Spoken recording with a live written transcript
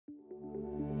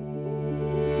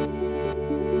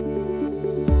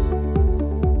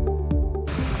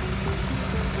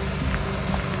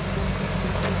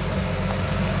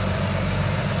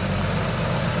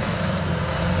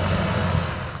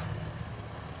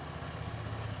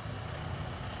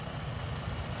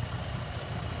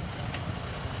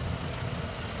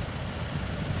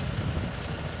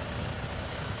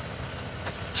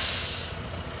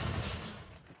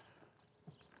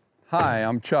Hi,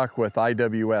 I'm Chuck with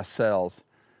IWS Sales.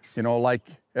 You know, like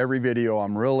every video,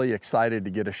 I'm really excited to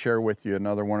get to share with you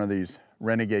another one of these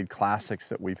Renegade classics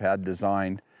that we've had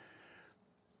designed.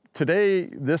 Today,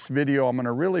 this video, I'm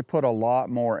gonna really put a lot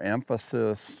more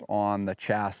emphasis on the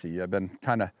chassis. I've been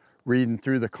kind of reading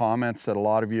through the comments that a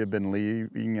lot of you have been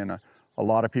leaving, and a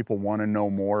lot of people wanna know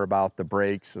more about the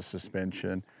brakes, the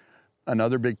suspension.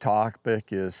 Another big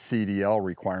topic is CDL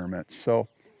requirements. So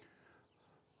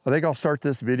I think I'll start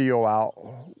this video out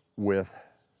with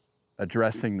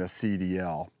addressing the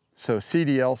CDL. So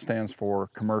CDL stands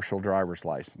for Commercial Driver's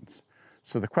License.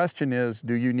 So the question is,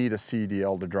 do you need a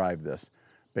CDL to drive this?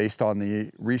 Based on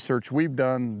the research we've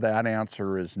done, that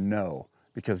answer is no,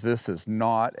 because this is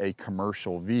not a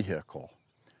commercial vehicle.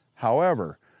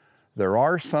 However, there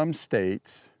are some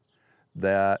states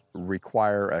that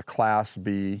require a Class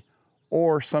B,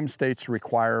 or some states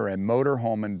require a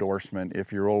motorhome endorsement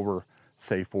if you're over,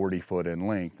 say, 40 foot in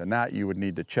length, and that you would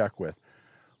need to check with.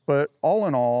 But all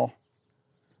in all,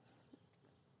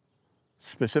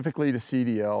 specifically to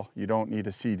CDL, you don't need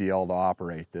a CDL to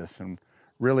operate this, and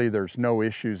really there's no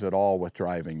issues at all with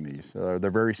driving these. They're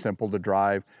very simple to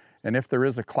drive, and if there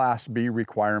is a Class B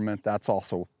requirement, that's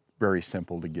also very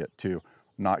simple to get to.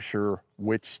 I'm not sure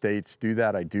which states do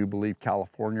that. I do believe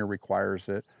California requires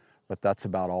it, but that's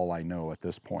about all I know at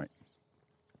this point.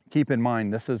 Keep in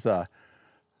mind, this is a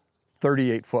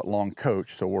 38-foot long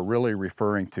coach, so we're really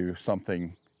referring to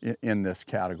something in this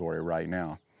category right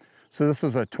now. So this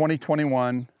is a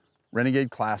 2021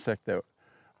 Renegade Classic that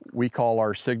we call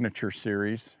our Signature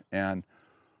Series, and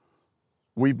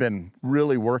we've been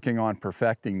really working on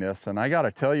perfecting this. And I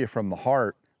gotta tell you from the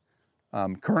heart,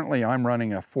 currently I'm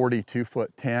running a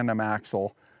 42-foot tandem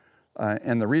axle,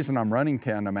 and the reason I'm running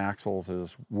tandem axles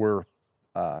is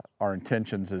our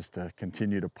intentions is to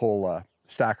continue to pull a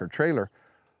stacker trailer.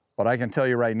 But I can tell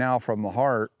you right now from the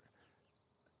heart,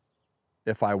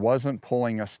 if I wasn't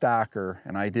pulling a stacker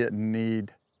and I didn't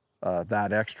need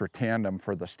that extra tandem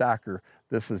for the stacker,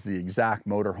 this is the exact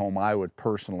motorhome I would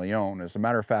personally own. As a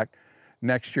matter of fact,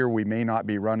 next year we may not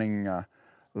be running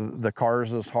the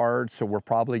cars as hard, so we're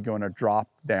probably going to drop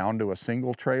down to a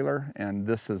single trailer, and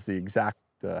this is the exact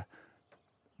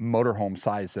motorhome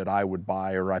size that I would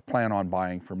buy, or I plan on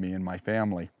buying for me and my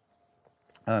family,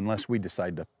 unless we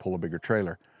decide to pull a bigger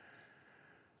trailer.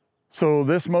 So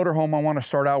this motorhome, I want to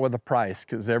start out with a price,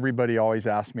 because everybody always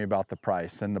asks me about the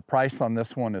price. And the price on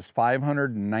this one is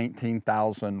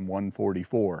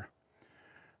 $519,144.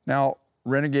 Now,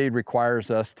 Renegade requires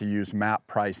us to use MAP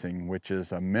pricing, which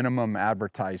is a minimum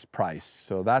advertised price.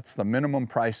 So that's the minimum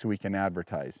price we can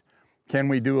advertise. Can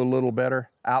we do a little better?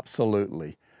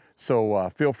 Absolutely. So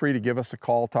feel free to give us a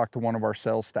call, talk to one of our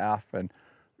sales staff, and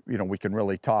we can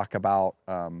really talk about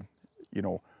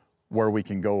where we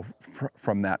can go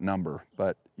from that number.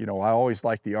 But I always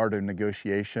like the art of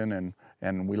negotiation,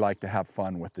 and we like to have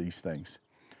fun with these things.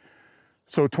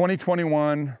 So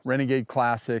 2021 Renegade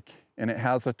Classic, and it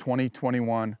has a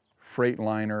 2021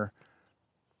 Freightliner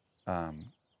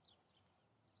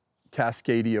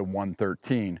Cascadia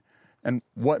 113. And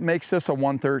what makes this a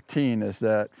 113 is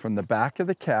that from the back of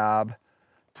the cab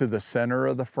to the center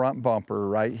of the front bumper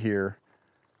right here,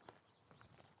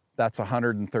 that's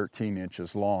 113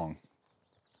 inches long.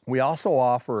 We also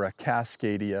offer a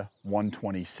Cascadia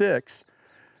 126,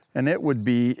 and it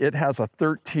has a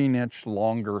 13-inch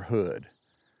longer hood.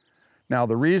 Now,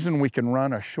 the reason we can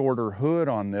run a shorter hood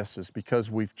on this is because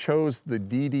we've chose the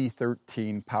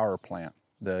DD13 power plant,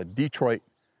 the Detroit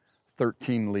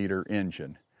 13-liter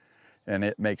engine, and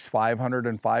it makes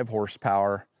 505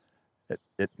 horsepower.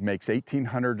 It makes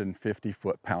 1,850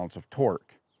 foot-pounds of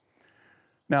torque.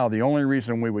 Now, the only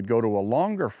reason we would go to a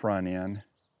longer front end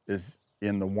is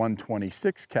in the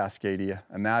 126 Cascadia,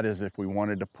 and that is if we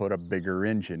wanted to put a bigger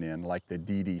engine in, like the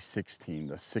DD16,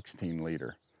 the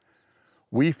 16-liter.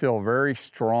 We feel very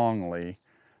strongly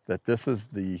that this is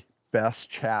the best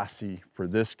chassis for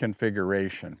this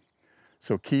configuration.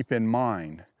 So keep in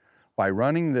mind, by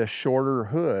running this shorter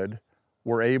hood,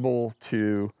 we're able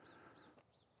to,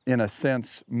 in a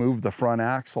sense, move the front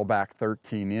axle back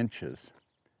 13 inches.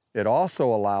 It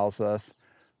also allows us,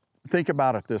 think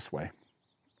about it this way.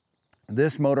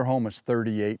 This motorhome is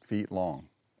 38 feet long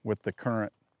with the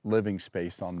current living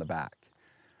space on the back.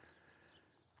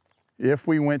 If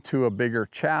we went to a bigger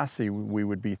chassis, we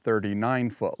would be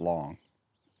 39 foot long.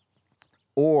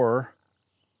 Or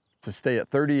to stay at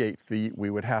 38 feet, we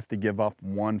would have to give up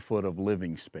 1 foot of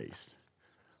living space.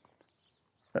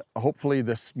 Hopefully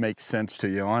this makes sense to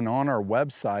you. On our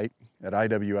website at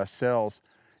IWS Sales,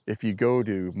 if you go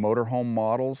to motorhome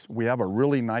models, we have a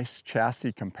really nice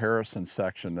chassis comparison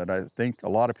section that I think a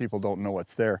lot of people don't know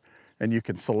what's there. and you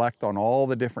can select on all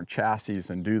the different chassis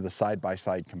and do the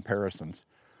side-by-side comparisons.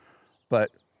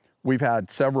 But we've had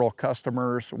several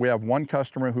customers. We have one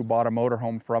customer who bought a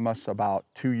motorhome from us about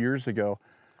 2 years ago,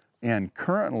 and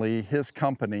currently his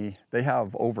company, they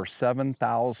have over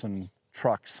 7,000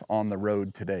 trucks on the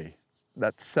road today.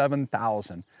 That's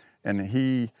 7,000, and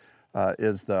he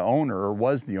is the owner, or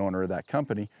was the owner of that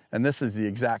company, and this is the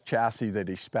exact chassis that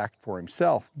he spec'd for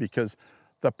himself, because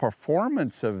the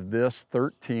performance of this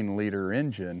 13-liter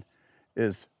engine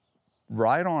is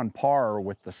right on par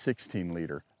with the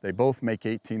 16-liter. They both make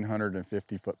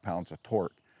 1,850 foot-pounds of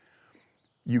torque.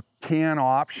 You can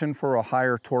option for a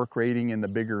higher torque rating in the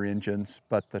bigger engines,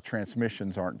 but the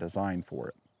transmissions aren't designed for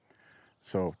it.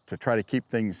 So to try to keep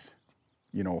things,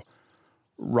 you know,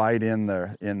 right in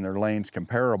their lanes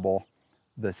comparable,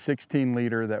 the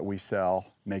 16-liter that we sell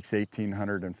makes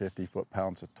 1,850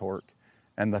 foot-pounds of torque,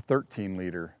 and the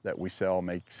 13-liter that we sell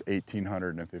makes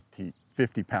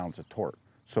 1,850 pounds of torque.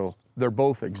 So they're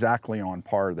both exactly on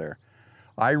par there.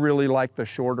 I really like the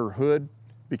shorter hood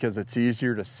because it's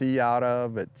easier to see out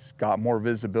of, it's got more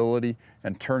visibility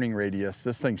and turning radius.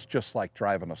 This thing's just like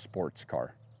driving a sports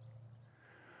car.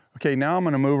 Okay, now I'm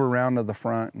gonna move around to the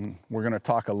front and we're gonna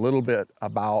talk a little bit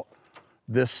about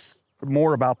this,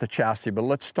 more about the chassis, but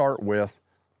let's start with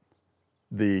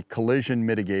the collision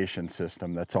mitigation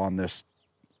system that's on this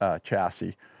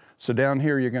chassis. So down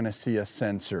here, you're gonna see a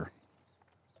sensor.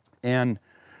 And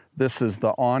this is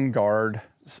the OnGuard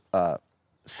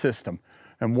system.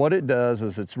 And what it does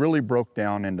is it's really broke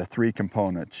down into 3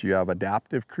 components. You have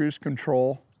adaptive cruise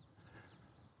control,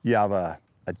 you have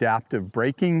adaptive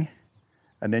braking,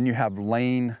 and then you have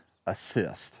lane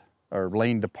assist, or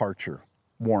lane departure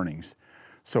warnings.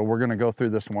 So we're gonna go through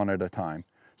this one at a time.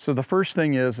 So the first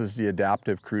thing is the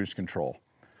adaptive cruise control.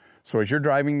 So as you're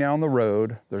driving down the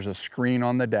road, there's a screen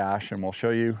on the dash, and we'll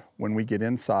show you when we get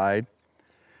inside.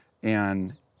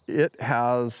 And it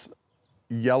has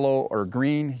yellow or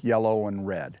green, yellow, and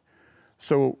red.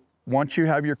 So once you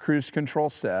have your cruise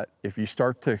control set, if you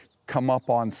start to come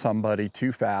up on somebody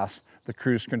too fast, the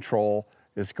cruise control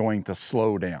is going to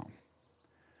slow down.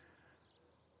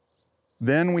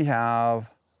 Then we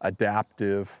have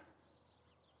adaptive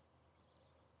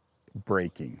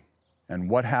braking. And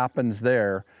what happens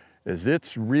there is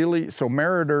it's really, so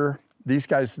Meritor, these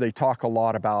guys, they talk a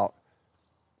lot about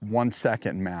 1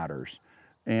 second matters.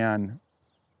 And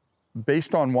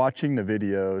based on watching the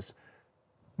videos,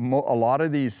 a lot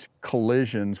of these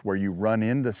collisions where you run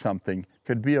into something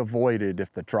could be avoided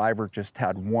if the driver just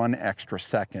had 1 extra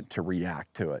second to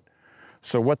react to it.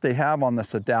 So what they have on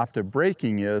this adaptive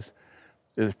braking is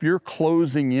if you're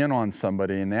closing in on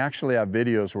somebody, and they actually have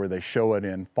videos where they show it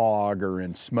in fog or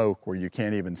in smoke where you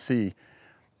can't even see,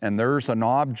 and there's an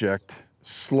object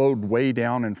slowed way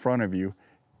down in front of you,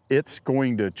 it's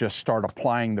going to just start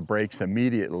applying the brakes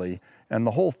immediately. And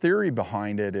the whole theory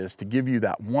behind it is to give you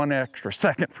that 1 extra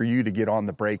second for you to get on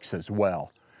the brakes as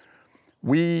well.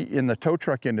 We, in the tow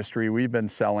truck industry, we've been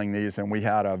selling these, and we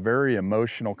had a very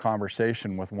emotional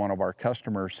conversation with one of our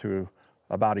customers who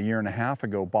about 1.5 years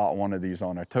ago bought one of these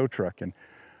on a tow truck. And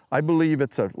I believe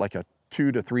it's like a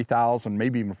 $2,000 to $3,000,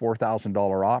 maybe even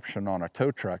 $4,000 option on a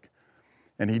tow truck.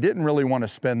 And he didn't really want to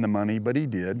spend the money, but he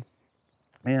did.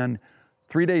 And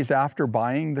 3 days after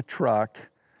buying the truck,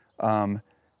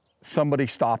 somebody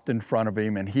stopped in front of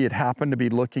him, and he had happened to be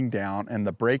looking down, and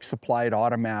the brakes applied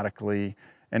automatically,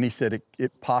 and he said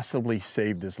it possibly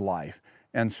saved his life.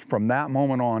 And from that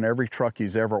moment on, every truck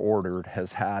he's ever ordered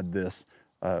has had this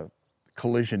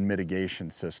collision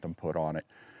mitigation system put on it.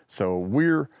 So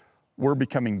we're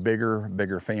becoming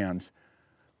bigger fans.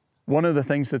 One of the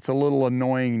things that's a little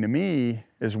annoying to me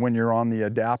is when you're on the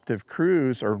adaptive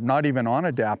cruise, or not even on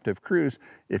adaptive cruise,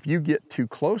 if you get too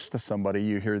close to somebody,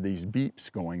 you hear these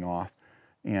beeps going off.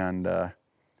 And,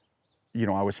 you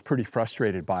know, I was pretty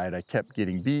frustrated by it. I kept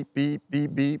getting beep, beep,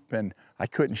 beep, beep, and I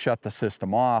couldn't shut the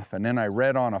system off. And then I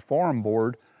read on a forum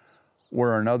board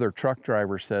where another truck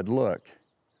driver said, look,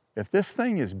 if this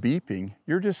thing is beeping,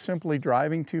 you're just simply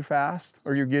driving too fast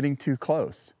or you're getting too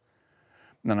close.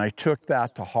 And I took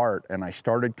that to heart, and I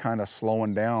started kind of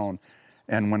slowing down.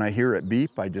 And when I hear it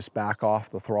beep, I just back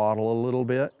off the throttle a little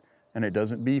bit, and it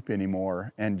doesn't beep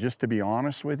anymore. And just to be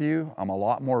honest with you, I'm a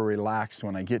lot more relaxed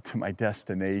when I get to my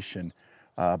destination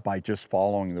by just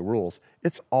following the rules.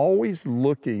 It's always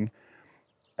looking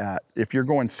at, if you're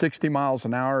going 60 miles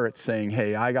an hour, it's saying,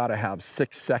 hey, I gotta have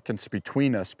 6 seconds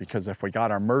between us, because if we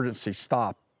got an emergency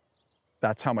stop,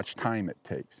 that's how much time it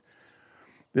takes.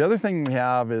 The other thing we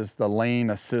have is the lane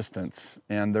assistance,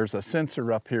 and there's a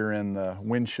sensor up here in the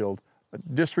windshield.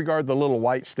 Disregard the little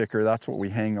white sticker, that's what we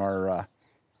hang our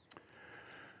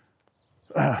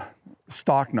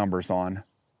stock numbers on.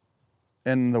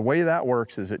 And the way that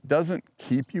works is it doesn't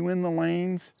keep you in the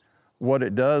lanes. What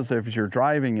it does if you're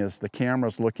driving is the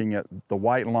camera's looking at the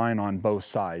white line on both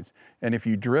sides. And if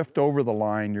you drift over the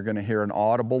line, you're gonna hear an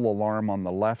audible alarm on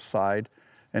the left side.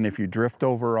 And if you drift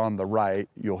over on the right,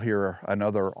 you'll hear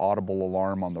another audible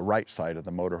alarm on the right side of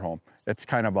the motorhome. It's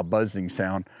kind of a buzzing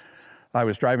sound. I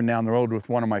was driving down the road with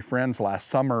one of my friends last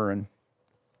summer and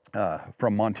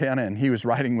from Montana, and he was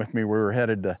riding with me. We were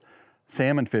headed to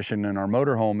salmon fishing in our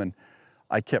motorhome, and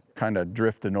I kept kind of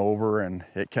drifting over and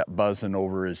it kept buzzing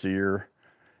over his ear.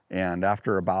 And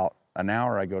after about an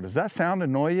hour, I go, "Does that sound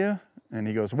annoy you?" And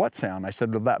he goes, "What sound?" I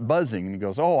said, "Well, that buzzing." And he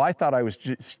goes, "Oh, I thought I was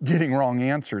just getting wrong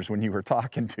answers when you were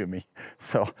talking to me."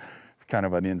 So it's kind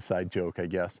of an inside joke, I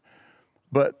guess.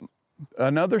 But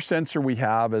another sensor we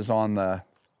have is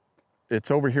it's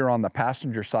over here on the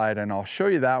passenger side, and I'll show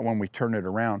you that when we turn it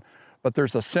around. But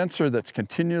there's a sensor that's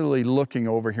continually looking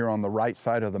over here on the right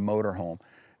side of the motorhome.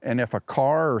 And if a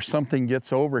car or something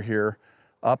gets over here,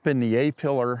 up in the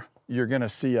A-pillar, you're gonna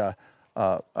see a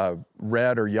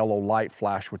red or yellow light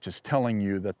flash, which is telling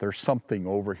you that there's something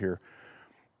over here.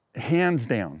 Hands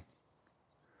down,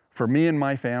 for me and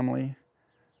my family,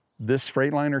 this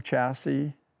Freightliner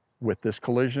chassis with this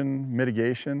collision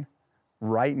mitigation,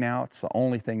 right now, it's the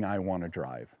only thing I wanna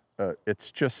drive.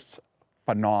 It's just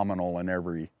phenomenal in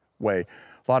every way.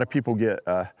 A lot of people get,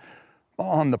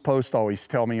 on the post always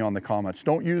tell me on the comments,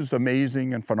 don't use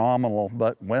amazing and phenomenal,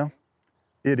 but well,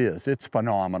 it is. It's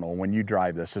phenomenal when you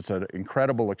drive this. It's an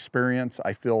incredible experience.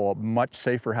 I feel much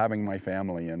safer having my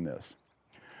family in this.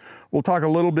 We'll talk a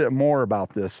little bit more about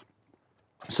this.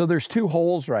 So there's two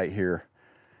holes right here.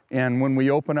 And when we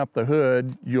open up the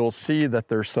hood, you'll see that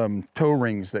there's some toe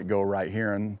rings that go right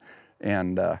here.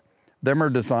 And them are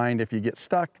designed, if you get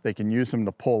stuck, they can use them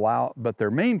to pull out, but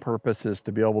their main purpose is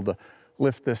to be able to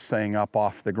lift this thing up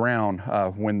off the ground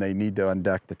when they need to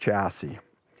undeck the chassis.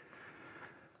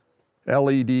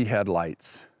 LED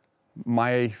headlights.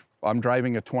 I'm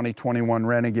driving a 2021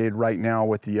 Renegade right now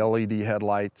with the LED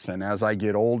headlights, and as I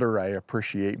get older, I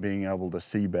appreciate being able to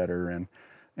see better,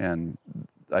 and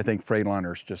I think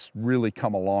Freightliner's just really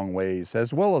come a long ways,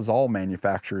 as well as all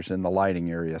manufacturers in the lighting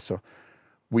area. So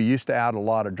we used to add a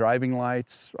lot of driving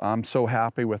lights. I'm so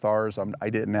happy with ours, I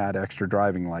didn't add extra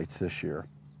driving lights this year.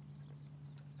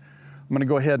 I'm gonna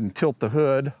go ahead and tilt the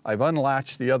hood. I've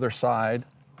unlatched the other side,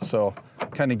 so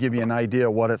kind of give you an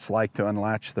idea what it's like to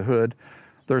unlatch the hood.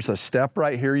 There's a step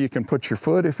right here. You can put your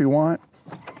foot if you want,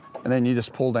 and then you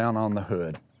just pull down on the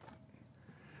hood.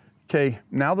 Okay,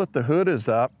 now that the hood is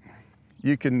up,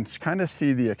 you can kind of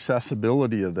see the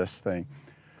accessibility of this thing.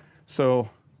 So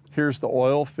here's the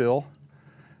oil fill.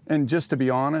 And just to be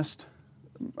honest,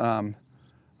 I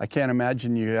can't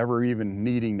imagine you ever even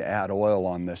needing to add oil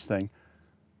on this thing.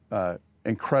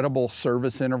 Incredible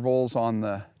service intervals on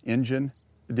the engine.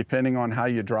 Depending on how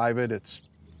you drive it, it's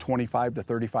 25 to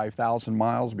 35,000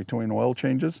 miles between oil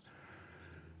changes.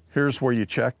 Here's where you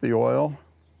check the oil.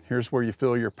 Here's where you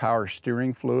fill your power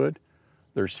steering fluid.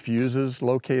 There's fuses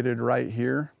located right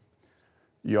here.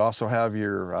 You also have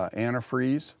your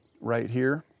antifreeze right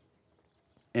here.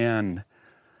 And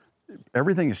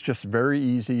everything is just very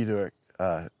easy to,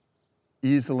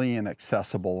 easily and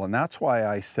accessible. And that's why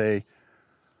I say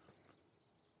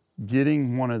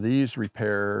getting one of these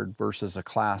repaired versus a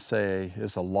Class A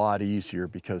is a lot easier,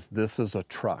 because this is a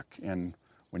truck. And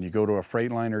when you go to a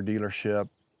Freightliner dealership,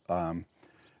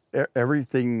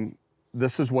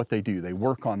 this is what they do. They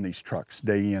work on these trucks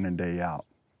day in and day out.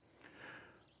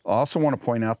 I also want to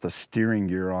point out the steering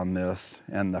gear on this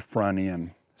and the front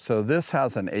end. So this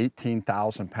has an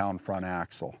 18,000 pound front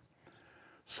axle.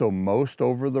 So most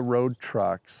over-the-road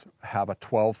trucks have a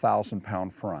 12,000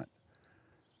 pound front.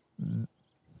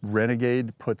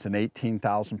 Renegade puts an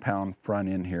 18,000 pound front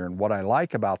in here. And what I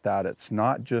like about that, it's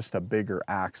not just a bigger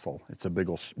axle. It's a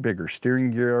bigger steering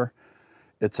gear.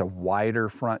 It's a wider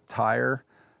front tire.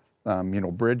 You know,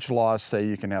 bridge laws say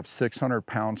you can have 600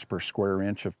 pounds per square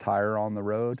inch of tire on the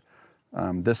road.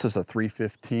 This is a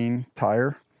 315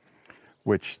 tire,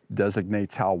 which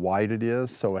designates how wide it is.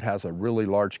 So it has a really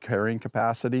large carrying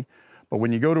capacity. But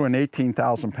when you go to an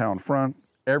 18,000 pound front,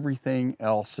 everything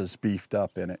else is beefed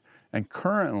up in it. And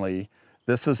currently,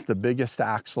 this is the biggest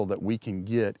axle that we can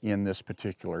get in this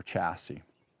particular chassis.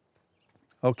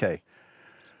 Okay,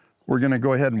 we're gonna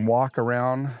go ahead and walk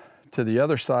around to the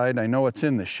other side. I know it's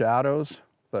in the shadows,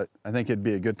 but I think it'd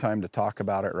be a good time to talk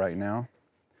about it right now.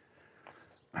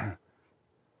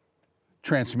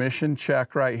 Transmission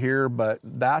check right here, but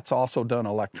that's also done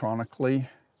electronically.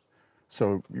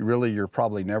 So really, you're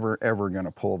probably never, ever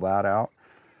gonna pull that out.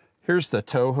 Here's the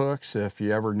tow hooks if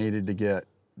you ever needed to get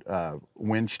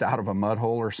winched out of a mud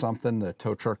hole or something, the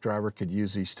tow truck driver could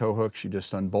use these tow hooks. You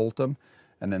just unbolt them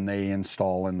and then they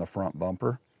install in the front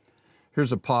bumper.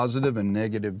 Here's a positive and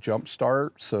negative jump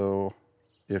start. So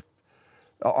if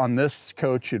on this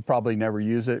coach, you'd probably never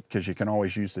use it because you can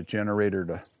always use the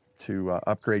generator to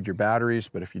upgrade your batteries.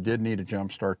 But if you did need a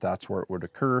jump start, that's where it would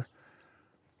occur.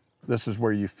 This is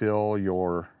where you fill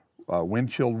your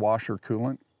windshield washer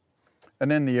coolant. And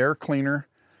then the air cleaner,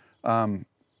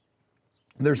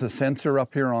 there's a sensor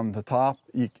up here on the top.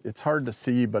 It's hard to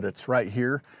see, but it's right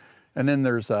here. And then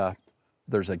there's a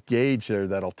gauge there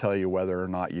that'll tell you whether or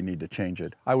not you need to change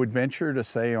it. I would venture to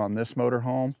say on this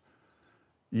motorhome,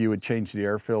 you would change the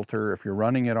air filter if you're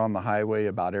running it on the highway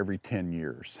about every 10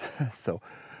 years. So,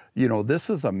 you know, this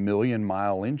is a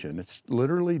 1,000,000-mile engine. It's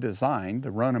literally designed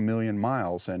to run 1,000,000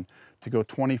 miles and to go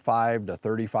 25 to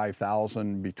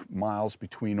 35,000 miles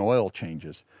between oil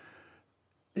changes.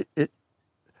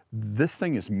 This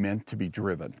thing is meant to be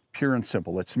driven, pure and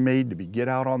simple. It's made to get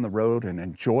out on the road and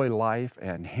enjoy life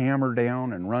and hammer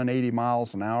down and run 80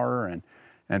 miles an hour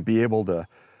and be able to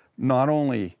not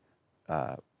only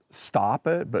stop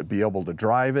it, but be able to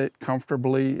drive it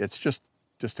comfortably. It's just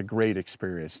a great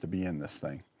experience to be in this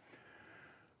thing.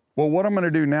 Well, what I'm going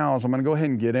to do now is I'm going to go ahead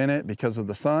and get in it because of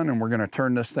the sun, and we're going to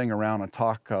turn this thing around and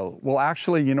talk. Well,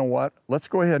 actually, you know what? Let's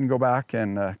go ahead and go back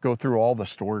and go through all the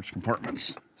storage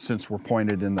compartments since we're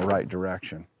pointed in the right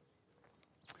direction.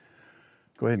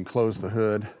 Go ahead and close the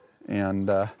hood, and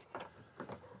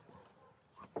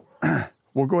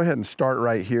we'll go ahead and start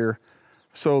right here.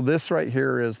 So this right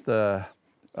here is the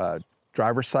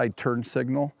driver's side turn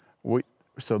signal.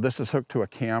 So this is hooked to a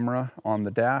camera on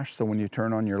the dash. So when you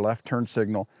turn on your left turn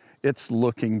signal, it's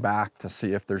looking back to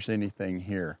see if there's anything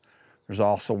here. There's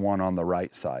also one on the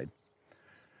right side.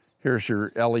 Here's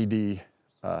your LED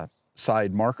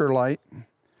side marker light.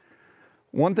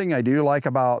 One thing I do like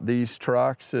about these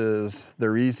trucks is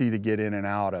they're easy to get in and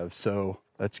out of. So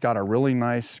it's got a really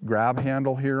nice grab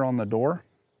handle here on the door.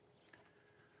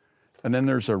 And then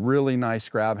there's a really nice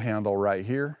grab handle right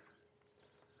here.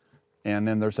 And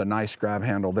then there's a nice grab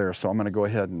handle there. So I'm going to go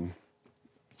ahead and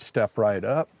step right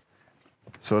up.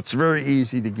 So it's very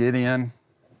easy to get in,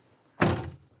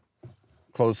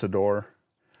 close the door.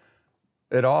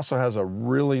 It also has a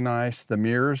really nice, the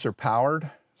mirrors are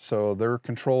powered, so they're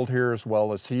controlled here as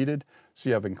well as heated. So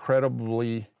you have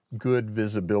incredibly good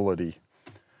visibility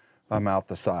out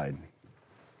the side.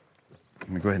 Let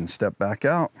me go ahead and step back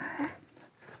out.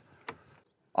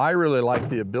 I really like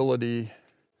the ability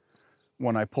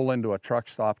when I pull into a truck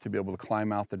stop to be able to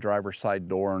climb out the driver's side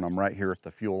door, and I'm right here at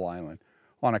the fuel island.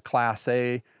 On a Class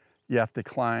A, you have to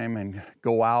climb and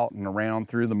go out and around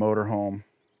through the motorhome,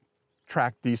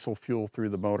 track diesel fuel through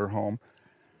the motorhome.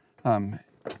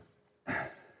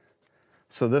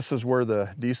 So this is where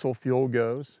the diesel fuel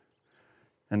goes,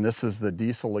 and this is the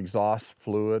diesel exhaust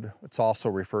fluid. It's also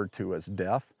referred to as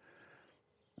DEF.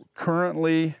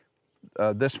 Currently,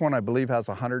 this one I believe has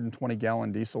a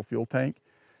 120-gallon diesel fuel tank,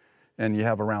 and you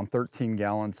have around 13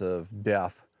 gallons of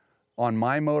DEF. On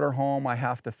my motorhome, I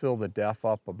have to fill the DEF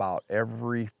up about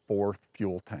every 4th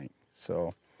fuel tank.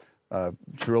 So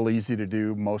it's real easy to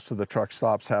do. Most of the truck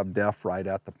stops have DEF right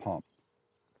at the pump.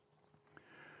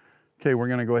 Okay, we're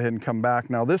gonna go ahead and come back.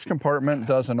 Now this compartment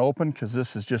doesn't open because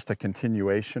this is just a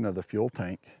continuation of the fuel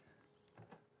tank.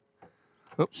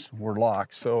 Oops, we're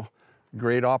locked. So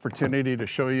great opportunity to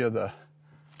show you the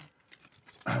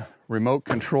remote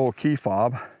control key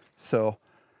fob. So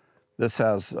this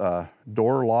has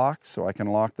door lock, so I can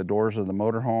lock the doors of the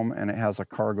motorhome, and it has a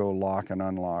cargo lock and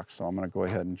unlock. So I'm going to go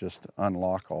ahead and just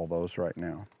unlock all those right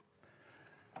now.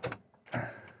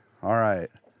 All right.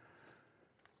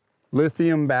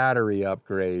 Lithium battery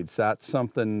upgrades. That's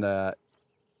something that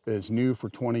is new for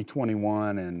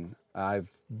 2021, and I've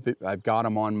got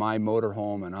them on my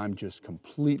motorhome, and I'm just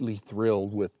completely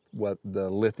thrilled with what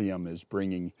the lithium is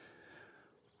bringing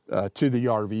to the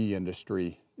RV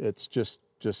industry. It's just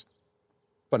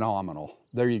phenomenal.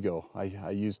 There you go.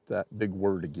 I used that big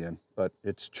word again, but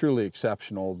it's truly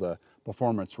exceptional, the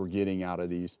performance we're getting out of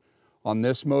these. On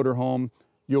this motorhome,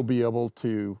 you'll be able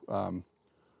to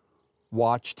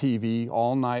watch TV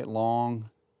all night long,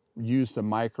 use the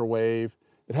microwave.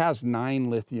 It has 9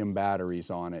 lithium batteries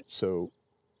on it. So,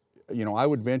 you know, I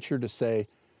would venture to say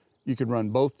you could run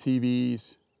both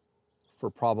TVs for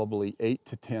probably 8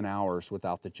 to 10 hours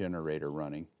without the generator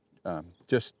running.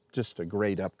 Just a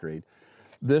great upgrade.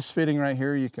 This fitting right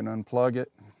here, you can unplug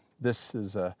it. This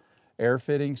is a air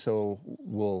fitting, so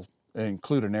we'll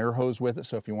include an air hose with it.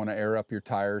 So if you want to air up your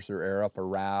tires or air up a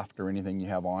raft or anything, you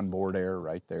have onboard air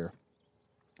right there.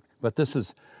 But this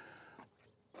is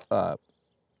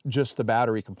just the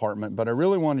battery compartment, but I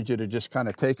really wanted you to just kind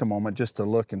of take a moment just to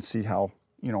look and see how,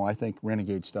 you know, I think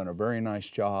Renegade's done a very nice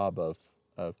job of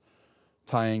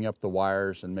tying up the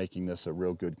wires and making this a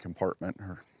real good compartment.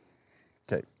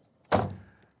 Okay.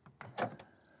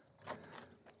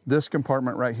 This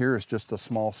compartment right here is just a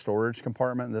small storage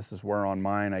compartment. This is where on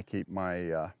mine I keep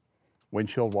my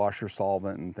windshield washer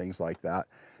solvent and things like that.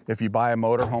 If you buy a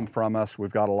motorhome from us,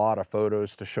 we've got a lot of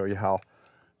photos to show you how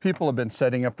people have been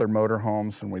setting up their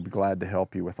motorhomes, and we'd be glad to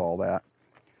help you with all that.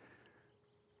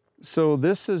 So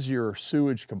this is your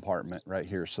sewage compartment right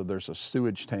here. So there's a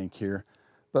sewage tank here,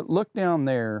 but look down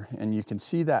there and you can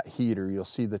see that heater. You'll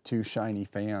see the two shiny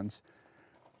fans,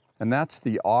 and that's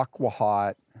the Aqua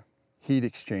Hot heat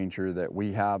exchanger that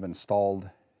we have installed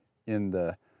in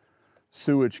the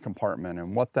sewage compartment.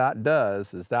 And what that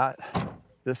does is that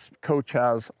this coach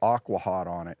has Aqua Hot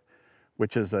on it,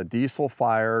 which is a diesel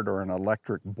fired or an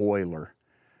electric boiler.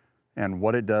 And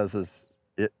what it does is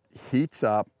it heats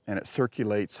up and it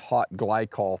circulates hot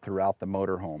glycol throughout the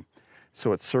motorhome.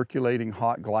 So it's circulating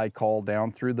hot glycol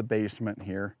down through the basement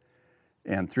here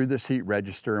and through this heat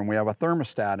register, and we have a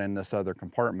thermostat in this other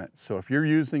compartment. So if you're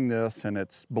using this and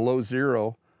it's below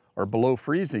zero or below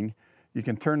freezing, you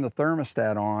can turn the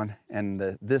thermostat on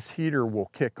and this heater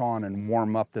will kick on and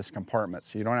warm up this compartment,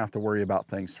 so you don't have to worry about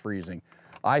things freezing.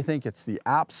 I think it's the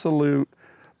absolute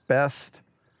best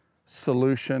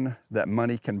solution that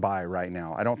money can buy right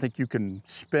now. I don't think you can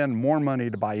spend more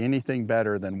money to buy anything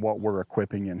better than what we're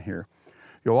equipping in here.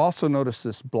 You'll also notice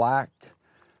this black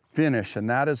finish, and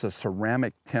that is a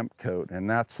ceramic temp coat, and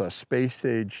that's a space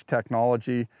age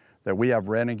technology that we have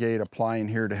Renegade applying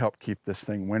here to help keep this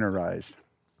thing winterized.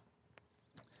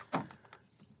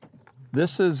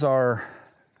 This is our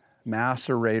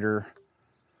macerator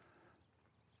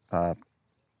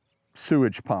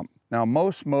sewage pump. Now,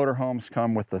 most motorhomes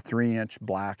come with the 3-inch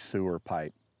black sewer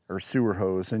pipe or sewer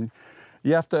hose, and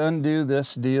you have to undo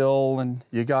this deal and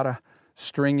you gotta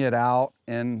string it out,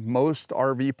 and most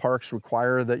RV parks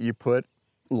require that you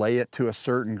lay it to a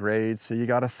certain grade, so you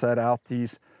gotta set out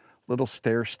these little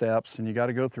stair steps and you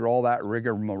gotta go through all that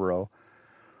rigmarole.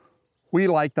 We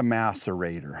like the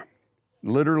macerator.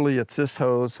 Literally, it's this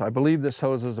hose. I believe this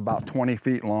hose is about 20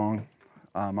 feet long.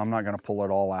 I'm not gonna pull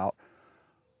it all out,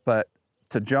 but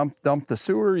to dump the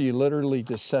sewer, you literally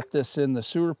just set this in the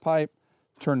sewer pipe,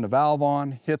 turn the valve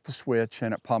on, hit the switch,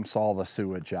 and it pumps all the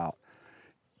sewage out.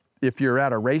 If you're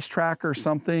at a racetrack or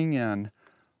something and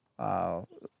a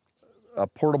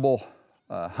portable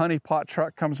honey pot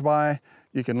truck comes by,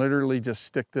 you can literally just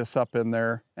stick this up in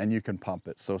there and you can pump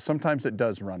it. So sometimes it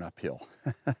does run uphill.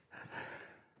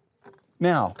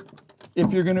 Now,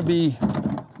 if you're gonna be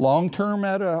long-term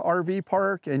at a RV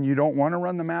park and you don't wanna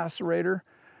run the macerator,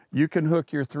 you can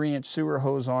hook your 3-inch sewer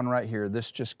hose on right here.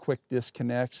 This just quick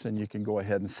disconnects and you can go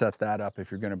ahead and set that up if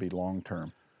you're gonna be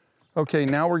long-term. Okay,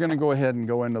 now we're gonna go ahead and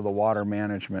go into the water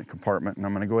management compartment, and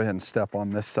I'm gonna go ahead and step on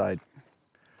this side.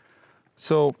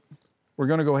 So we're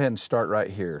gonna go ahead and start right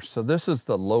here. So this is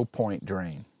the low point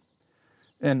drain.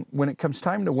 And when it comes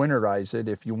time to winterize it,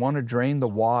 if you wanna drain the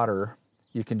water,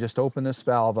 you can just open this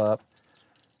valve up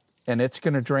and it's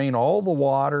gonna drain all the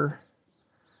water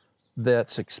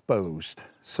that's exposed.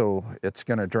 So it's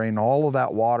gonna drain all of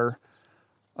that water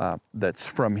that's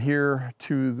from here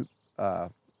to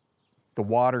the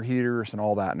water heaters and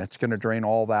all that, and it's gonna drain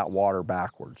all that water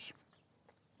backwards.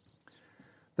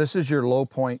 This is your low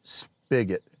point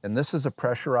spigot, and this is a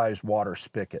pressurized water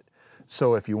spigot.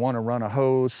 So if you wanna run a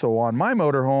hose, so on my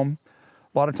motorhome,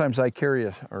 a lot of times I carry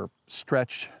or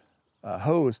stretch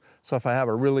hose, so if I have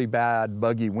a really bad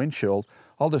buggy windshield,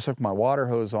 I'll just hook my water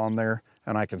hose on there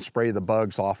and I can spray the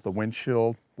bugs off the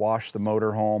windshield, wash the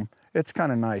motorhome. It's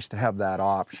kind of nice to have that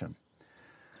option.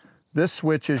 This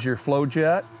switch is your flow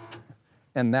jet,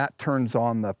 and that turns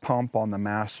on the pump on the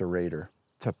macerator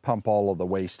to pump all of the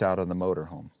waste out of the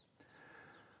motorhome.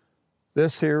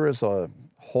 This here is a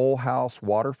whole house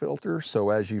water filter,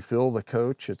 so as you fill the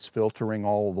coach, it's filtering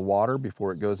all of the water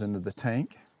before it goes into the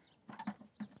tank.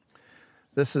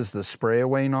 This is the spray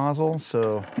away nozzle,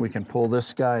 so we can pull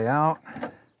this guy out,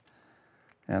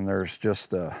 and there's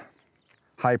just a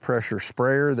high pressure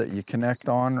sprayer that you connect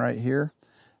on right here,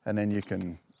 and then you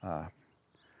can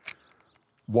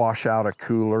wash out a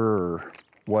cooler or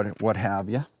what have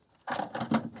you.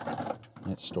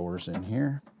 It stores in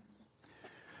here.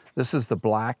 This is the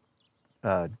black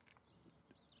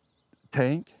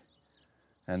tank,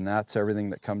 and that's everything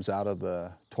that comes out of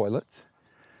the toilets.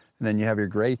 And then you have your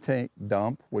gray tank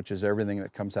dump, which is everything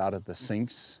that comes out of the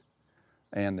sinks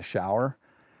and the shower.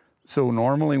 So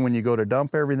normally when you go to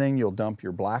dump everything, you'll dump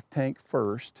your black tank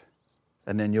first,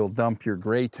 and then you'll dump your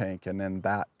gray tank, and then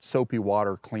that soapy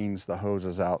water cleans the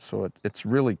hoses out. So it's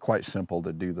really quite simple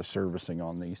to do the servicing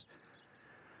on these.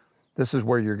 This is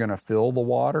where you're going to fill the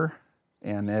water,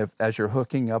 and as you're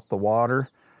hooking up the water,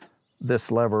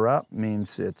 this lever up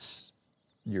means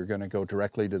you're going to go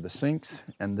directly to the sinks,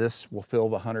 and this will fill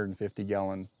the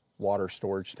 150-gallon water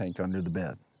storage tank under the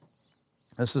bed.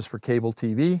 This is for cable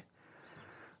TV,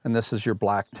 and this is your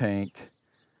black tank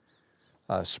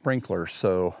sprinkler.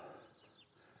 So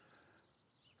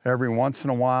every once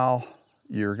in a while,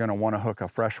 you're going to want to hook a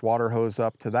fresh water hose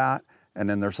up to that, and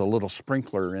then there's a little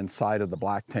sprinkler inside of the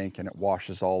black tank, and it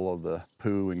washes all of the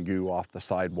poo and goo off the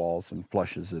sidewalls and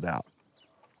flushes it out.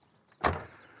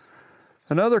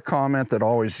 Another comment that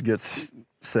always gets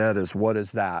said is, what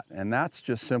is that? And that's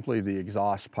just simply the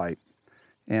exhaust pipe.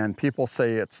 And people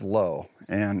say it's low,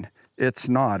 and it's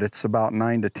not. It's about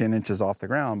 9 to 10 inches off the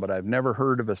ground, but I've never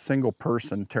heard of a single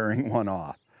person tearing one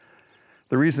off.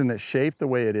 The reason it's shaped the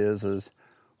way it is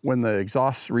when the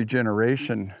exhaust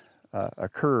regeneration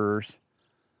occurs,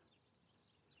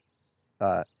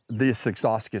 this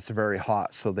exhaust gets very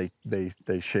hot, so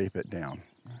they shape it down.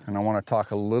 And I want to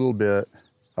talk a little bit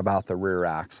about the rear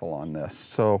axle on this.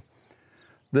 So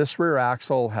this rear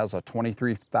axle has a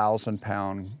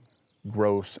 23,000-pound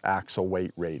gross axle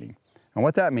weight rating. And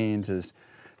what that means is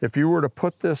if you were to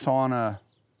put this on a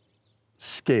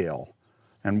scale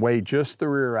and weigh just the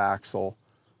rear axle,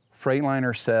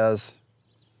 Freightliner says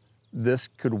this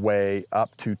could weigh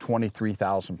up to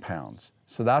 23,000 pounds.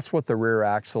 So that's what the rear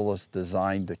axle is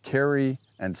designed to carry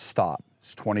and stop.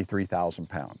 It's 23,000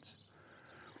 pounds.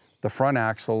 The front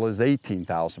axle is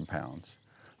 18,000 pounds.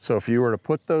 So if you were to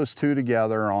put those two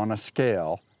together on a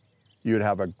scale, you'd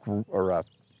have a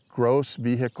gross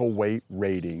vehicle weight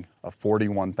rating of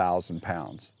 41,000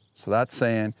 pounds. So that's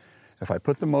saying if I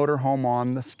put the motorhome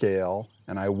on the scale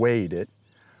and I weighed it,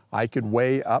 I could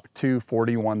weigh up to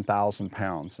 41,000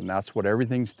 pounds, and that's what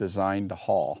everything's designed to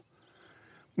haul.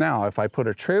 Now, if I put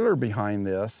a trailer behind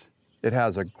this, it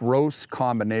has a gross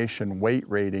combination weight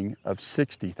rating of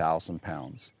 60,000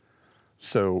 pounds.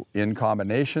 So in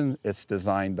combination, it's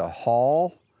designed to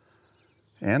haul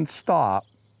and stop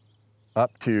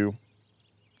up to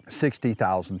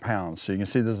 60,000 pounds. So you can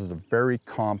see this is a very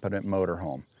competent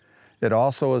motorhome. It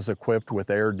also is equipped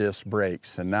with air disc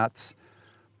brakes, and that's,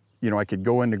 I could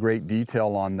go into great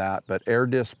detail on that, but air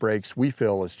disc brakes we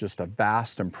feel is just a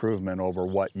vast improvement over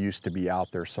what used to be out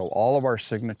there. So all of our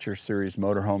Signature Series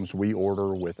motorhomes we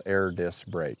order with air disc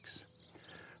brakes.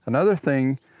 Another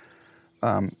thing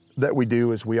that we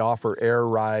do is we offer air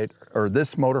ride, or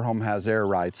this motorhome has air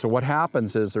ride. So what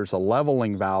happens is there's a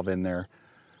leveling valve in there.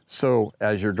 So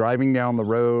as you're driving down the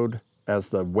road, as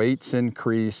the weights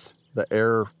increase, the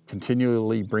air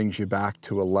continually brings you back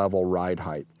to a level ride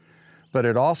height. But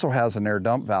it also has an air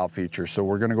dump valve feature. So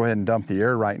we're gonna go ahead and dump the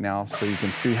air right now so you can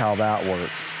see how that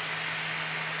works.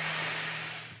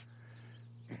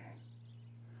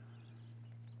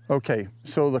 Okay,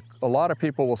 so a lot of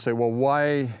people will say, well,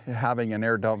 why having an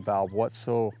air dump valve? What's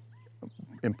so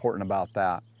important about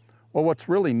that? Well, what's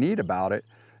really neat about it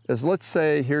is, let's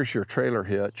say here's your trailer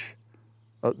hitch,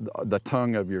 the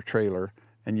tongue of your trailer,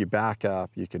 and you back up,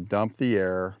 you can dump the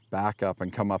air, back up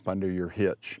and come up under your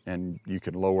hitch, and you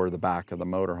can lower the back of the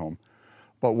motorhome.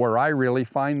 But where I really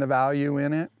find the value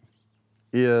in it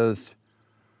is,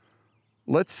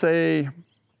 let's say,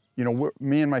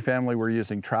 me and my family were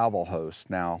using travel hosts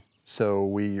now. So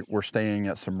we're staying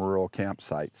at some rural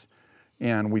campsites,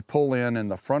 and we pull in,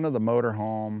 and the front of the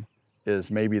motorhome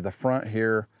is maybe the front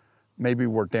here, maybe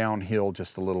we're downhill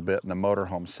just a little bit and the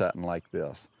motorhome's setting like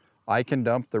this. I can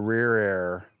dump the rear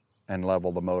air and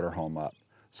level the motorhome up.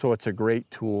 So it's a great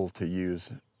tool to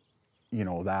use,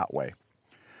 that way.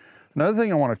 Another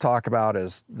thing I want to talk about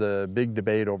is the big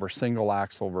debate over single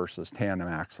axle versus tandem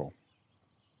axle.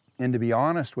 And to be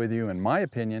honest with you, in my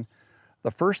opinion,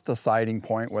 the first deciding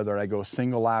point whether I go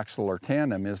single axle or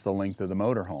tandem is the length of the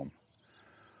motorhome.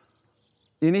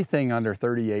 Anything under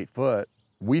 38 foot,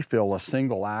 we feel a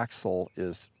single axle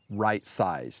is right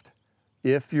sized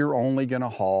if you're only going to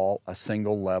haul a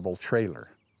single level trailer.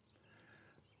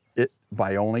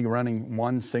 By only running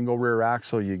one single rear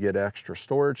axle, you get extra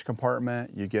storage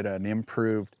compartment, you get an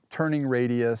improved turning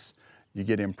radius, you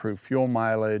get improved fuel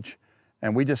mileage,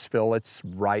 and we just feel it's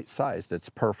right sized. It's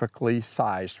perfectly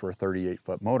sized for a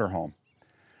 38-foot motorhome.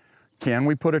 Can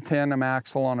we put a tandem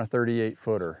axle on a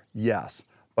 38-footer? Yes,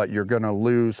 but you're gonna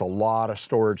lose a lot of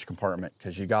storage compartment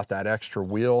because you got that extra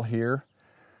wheel here,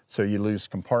 so you lose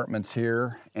compartments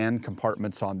here and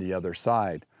compartments on the other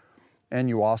side. And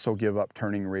you also give up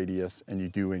turning radius, and you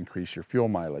do increase your fuel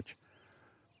mileage,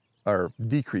 or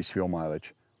decrease fuel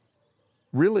mileage.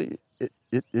 Really,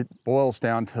 it boils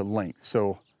down to length.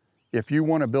 So if you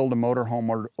want to build a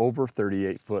motorhome over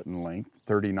 38 foot in length,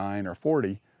 39 or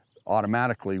 40,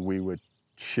 automatically we would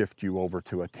shift you over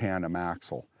to a tandem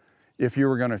axle. If you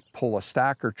were going to pull a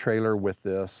stacker trailer with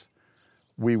this,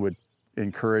 we would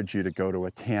encourage you to go to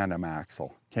a tandem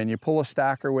axle. Can you pull a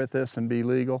stacker with this and be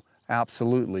legal?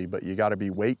 Absolutely, but you got to be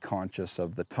weight conscious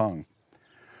of the tongue.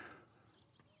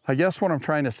 I guess what I'm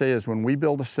trying to say is when we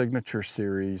build a signature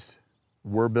series,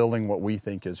 we're building what we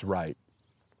think is right.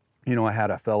 You know, I had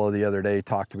a fellow the other day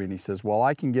talk to me and he says, well,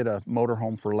 I can get a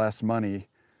motorhome for less money.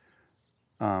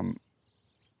 And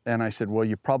I said, well,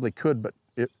 you probably could, but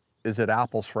is it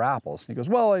apples for apples? And he goes,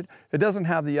 well, it doesn't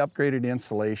have the upgraded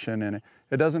insulation, and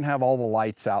it doesn't have all the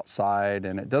lights outside,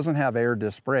 and it doesn't have air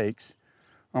disc brakes.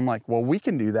 I'm like, well, we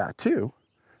can do that too.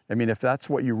 I mean, if that's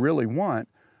what you really want.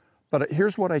 But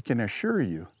here's what I can assure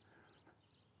you.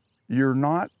 You're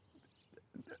not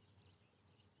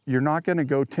going to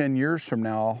go 10 years from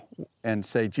now and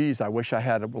say, geez, I wish I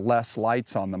had less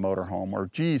lights on the motorhome, or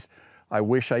geez, I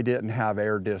wish I didn't have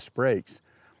air disc brakes.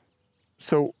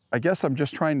 So I guess I'm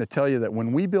just trying to tell you that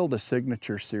when we build a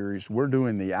signature series, we're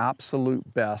doing the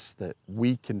absolute best that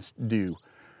we can do,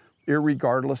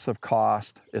 irregardless of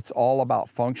cost. It's all about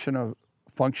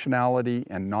functionality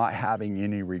and not having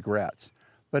any regrets.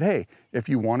 But hey, if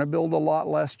you want to build a lot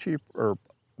less cheap or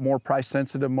more price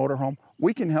sensitive motorhome,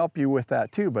 we can help you with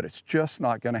that too, but it's just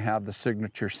not going to have the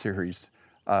signature series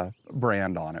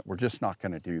brand on it. We're just not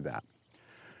going to do that.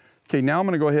 Okay, now I'm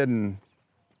going to go ahead and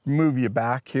move you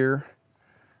back here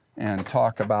and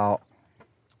talk about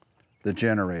the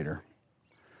generator.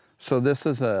 So this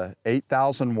is a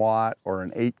 8,000 watt or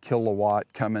an 8 kilowatt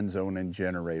Cummins Onan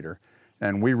generator.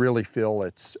 And we really feel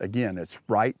it's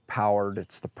right powered.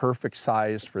 It's the perfect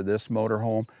size for this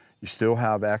motorhome. You still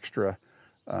have extra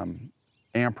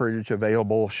amperage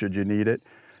available should you need it.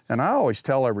 And I always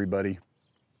tell everybody,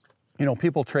 you know,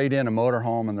 people trade in a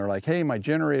motorhome and they're like, hey, my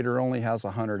generator only has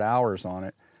 100 hours on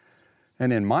it.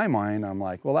 And in my mind, I'm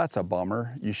like, well, that's a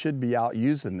bummer. You should be out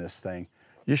using this thing.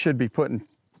 You should be putting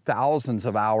thousands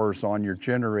of hours on your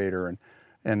generator.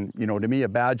 And you know, to me, a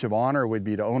badge of honor would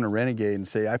be to own a Renegade and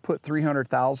say, I put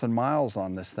 300,000 miles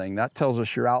on this thing. That tells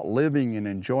us you're out living and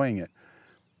enjoying it.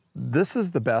 This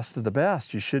is the best of the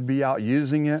best. You should be out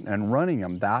using it and running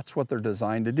them. That's what they're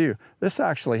designed to do. This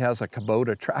actually has a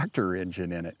Kubota tractor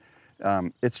engine in it.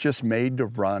 It's just made to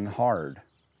run hard.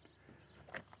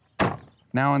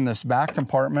 Now in this back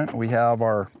compartment, we have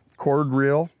our cord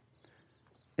reel,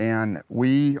 and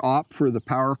we opt for the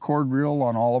power cord reel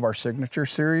on all of our signature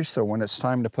series. So when it's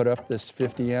time to put up this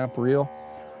 50 amp reel,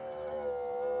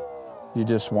 you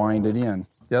just wind it in.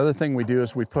 The other thing we do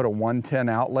is we put a 110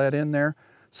 outlet in there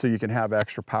so you can have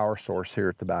extra power source here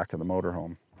at the back of the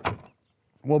motorhome.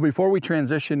 Well, before we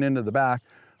transition into the back,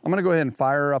 I'm gonna go ahead and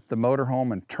fire up the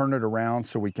motorhome and turn it around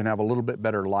so we can have a little bit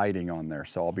better lighting on there.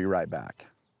 So I'll be right back.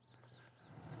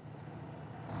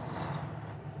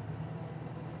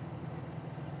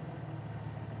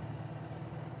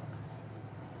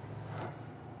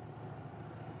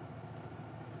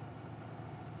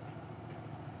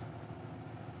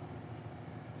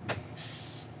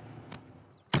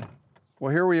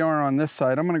 Well, here we are on this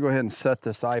side. I'm going to go ahead and set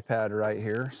this iPad right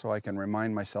here so I can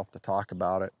remind myself to talk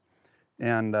about it.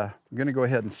 And I'm going to go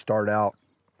ahead and start out.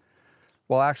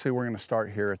 Well, actually, we're going to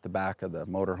start here at the back of the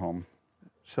motorhome.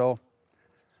 So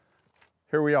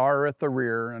here we are at the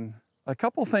rear, and a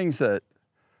couple things that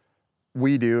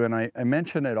we do, and I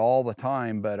mention it all the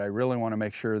time, but I really want to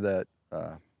make sure that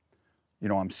you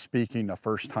know, I'm speaking to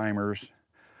first-timers.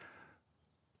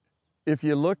 If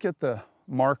you look at the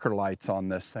marker lights on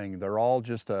this thing, they're all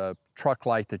just a truck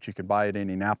light that you could buy at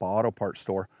any Napa Auto Parts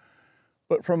store.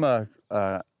 But from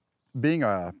being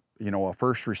a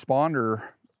first responder,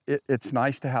 it's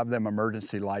nice to have them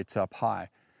emergency lights up high.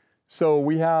 So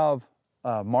we have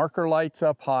marker lights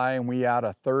up high, and we add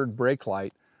a third brake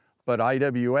light. But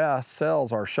IWS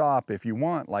sells, our shop, if you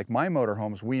want, like my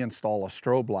motorhomes, we install a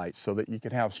strobe light so that you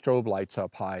can have strobe lights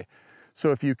up high.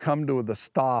 So if you come to the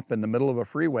stop in the middle of a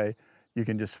freeway, you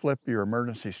can just flip your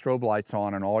emergency strobe lights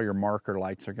on and all your marker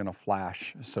lights are gonna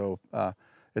flash. So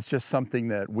it's just something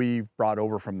that we've brought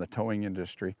over from the towing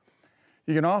industry.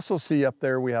 You can also see up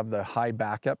there, we have the high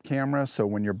backup camera. So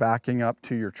when you're backing up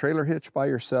to your trailer hitch by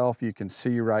yourself, you can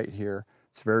see right here.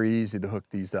 It's very easy to hook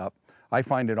these up. I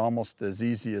find it almost as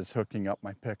easy as hooking up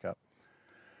my pickup.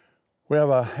 We have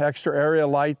an extra area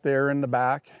light there in the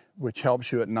back, which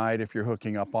helps you at night if you're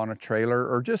hooking up on a trailer,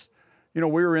 or just, you know,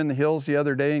 we were in the hills the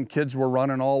other day and kids were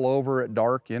running all over at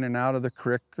dark in and out of the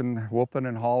creek and whooping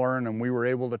and hollering, and we were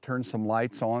able to turn some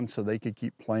lights on so they could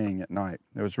keep playing at night.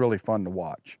 It was really fun to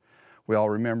watch. We all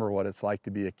remember what it's like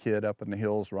to be a kid up in the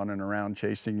hills running around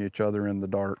chasing each other in the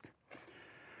dark.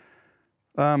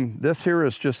 This here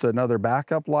is just another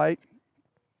backup light.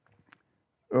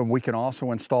 We can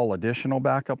also install additional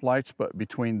backup lights, but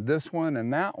between this one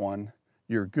and that one,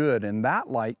 you're good. And that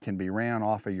light can be ran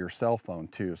off of your cell phone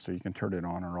too, so you can turn it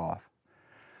on or off.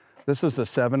 This is a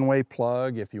 7-way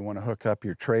plug if you want to hook up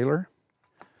your trailer.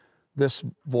 This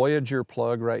Voyager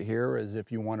plug right here is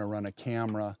if you want to run a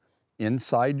camera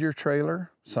inside your trailer.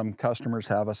 Some customers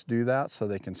have us do that so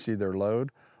they can see their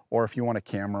load. Or if you want a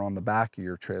camera on the back of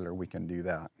your trailer, we can do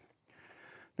that.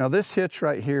 Now this hitch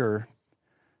right here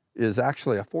is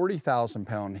actually a 40,000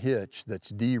 pound hitch that's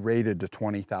derated to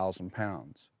 20,000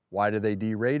 pounds. Why do they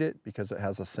derate it? Because it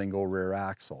has a single rear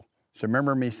axle. So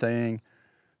remember me saying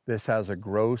this has a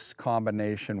gross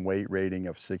combination weight rating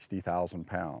of 60,000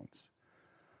 pounds.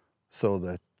 So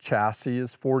the chassis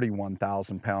is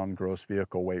 41,000 pound gross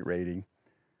vehicle weight rating.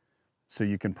 So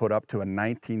you can put up to a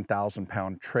 19,000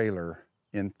 pound trailer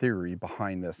in theory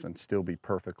behind this and still be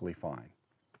perfectly fine.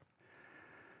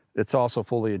 It's also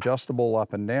fully adjustable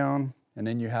up and down, and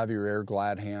then you have your air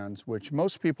glad hands, which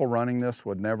most people running this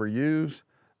would never use,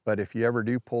 but if you ever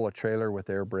do pull a trailer with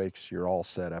air brakes, you're all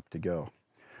set up to go.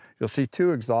 You'll see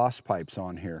 2 exhaust pipes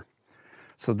on here.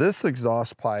 So this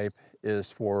exhaust pipe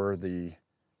is for the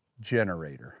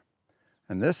generator,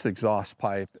 and this exhaust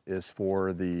pipe is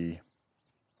for the,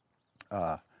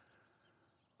 why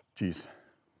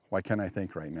can't I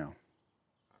think right now?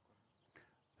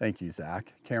 Thank you,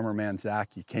 Zach. Cameraman Zach,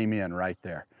 you came in right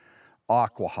there.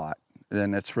 Aqua Hot,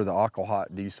 and it's for the Aqua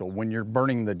Hot diesel. When you're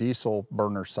burning the diesel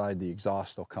burner side, the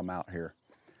exhaust will come out here.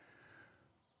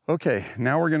 Okay,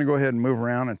 now we're gonna go ahead and move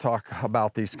around and talk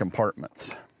about these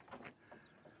compartments.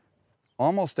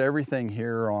 Almost everything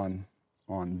here on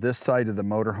this side of the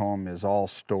motorhome is all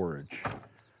storage.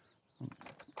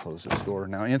 Close this door.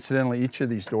 Now, incidentally, each of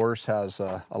these doors has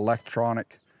an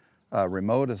electronic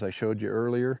remote, as I showed you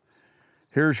earlier.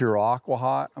 Here's your Aqua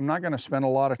Hot. I'm not gonna spend a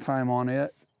lot of time on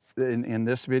it in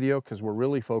this video because we're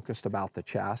really focused about the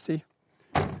chassis,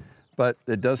 but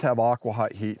it does have Aqua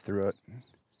Hot heat through it.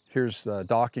 Here's the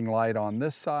docking light on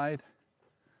this side.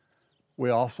 We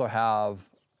also have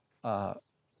a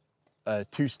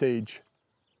 2-stage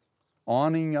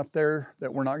awning up there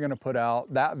that we're not gonna put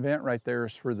out. That vent right there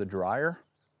is for the dryer.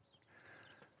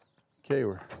 Okay,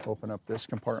 we're open up this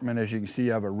compartment. As you can see,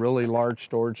 you have a really large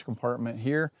storage compartment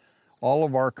here. All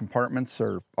of our compartments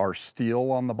are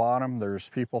steel on the bottom. There's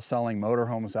people selling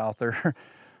motorhomes out there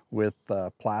with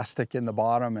plastic in the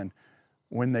bottom, and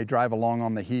when they drive along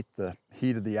on the heat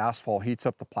of the asphalt heats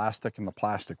up the plastic and the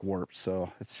plastic warps.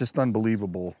 So it's just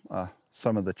unbelievable,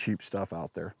 some of the cheap stuff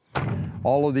out there.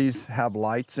 All of these have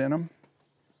lights in them.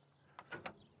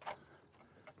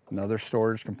 Another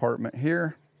storage compartment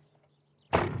here.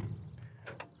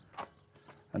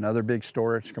 Another big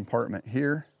storage compartment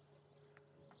here.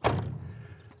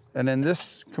 And then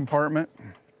this compartment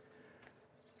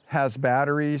has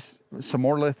batteries, some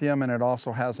more lithium, and it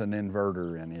also has an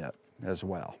inverter in it as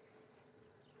well.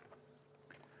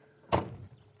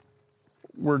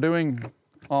 We're doing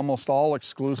almost all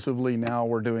exclusively now,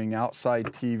 we're doing outside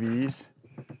TVs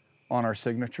on our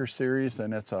Signature series,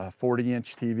 and it's a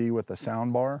 40-inch TV with a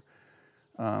sound bar.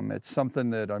 It's something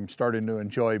that I'm starting to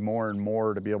enjoy more and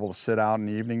more, to be able to sit out in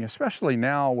the evening, especially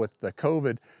now with the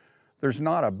COVID. There's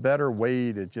not a better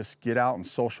way to just get out and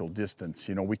social distance.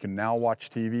 You know, we can now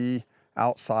watch TV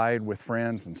outside with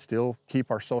friends and still keep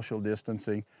our social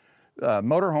distancing.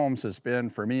 Motorhomes has been,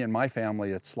 for me and my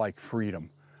family, it's like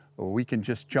freedom. We can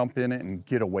just jump in it and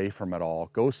get away from it all.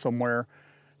 Go somewhere,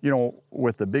 you know,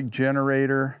 with the big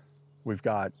generator, we've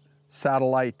got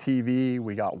satellite TV,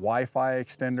 we got Wi-Fi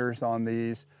extenders on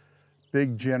these,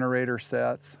 big generator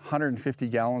sets, 150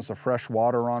 gallons of fresh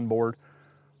water on board.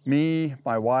 Me,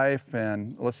 my wife,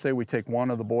 and let's say we take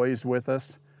one of the boys with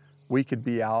us, we could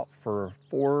be out for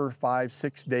 4, 5,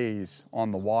 6 days on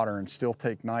the water and still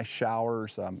take nice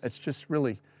showers. It's just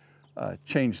really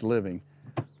changed living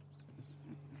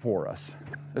for us,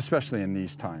 especially in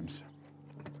these times.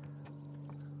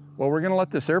 Well, we're gonna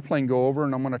let this airplane go over,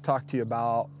 and I'm gonna talk to you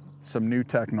about some new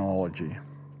technology.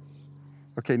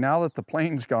 Okay, now that the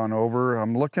plane's gone over,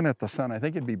 I'm looking at the sun. I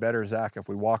think it'd be better, Zach, if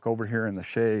we walk over here in the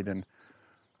shade, and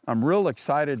I'm real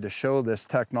excited to show this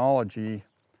technology.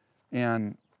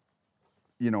 And,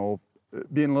 you know,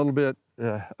 being a little bit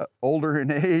older in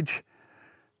age,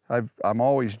 I'm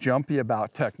always jumpy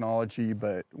about technology,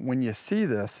 but when you see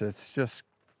this, it's just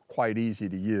quite easy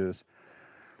to use.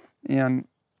 And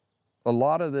a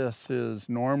lot of this is,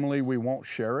 normally we won't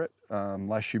share it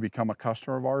unless you become a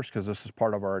customer of ours, because this is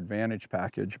part of our Advantage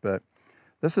package. But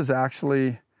this is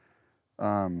actually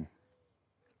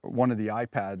one of the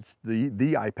iPads, the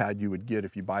iPad you would get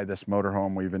if you buy this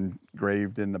motorhome. We've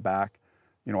engraved in the back,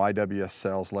 you know, IWS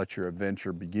sells Let Your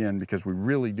Adventure Begin, because we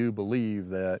really do believe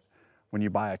that when you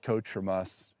buy a coach from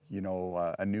us, you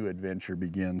know, a new adventure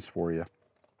begins for you.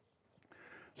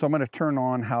 So I'm going to turn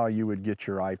on how you would get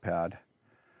your iPad.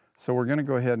 So we're going to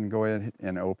go ahead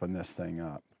and open this thing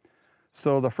up.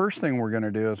 So the first thing we're going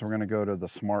to do is we're going to go to the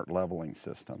smart leveling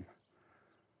system.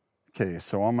 Okay,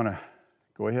 so I'm going to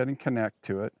go ahead and connect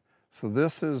to it. So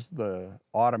this is the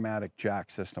automatic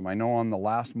jack system. I know on the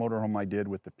last motorhome I did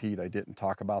with the Pete, I didn't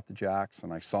talk about the jacks,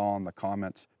 and I saw in the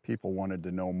comments people wanted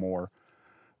to know more.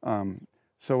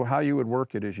 So how you would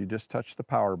work it is you just touch the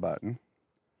power button.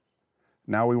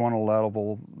 Now we want to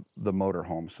level the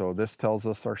motorhome. So this tells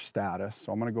us our status.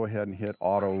 So I'm going to go ahead and hit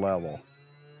auto level.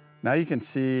 Now you can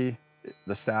see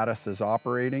the status is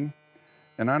operating.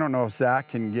 And I don't know if Zach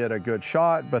can get a good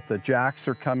shot, but the jacks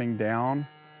are coming down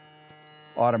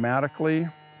automatically,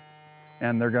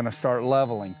 and they're going to start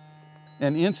leveling.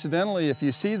 And incidentally, if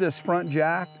you see this front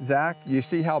jack, Zach, you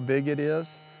see how big it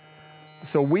is?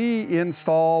 So we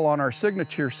install on our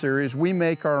Signature series, we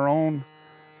make our own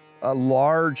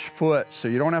large foot, so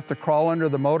you don't have to crawl under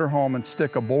the motorhome and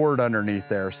stick a board underneath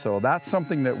there. So that's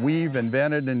something that we've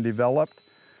invented and developed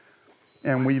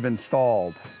and we've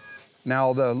installed.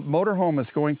 Now the motorhome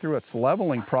is going through its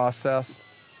leveling process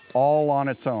all on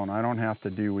its own. I don't have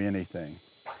to do anything.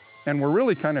 And we're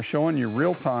really kind of showing you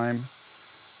real time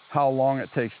how long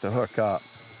it takes to hook up.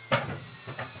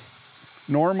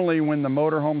 Normally when the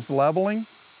motorhome's leveling,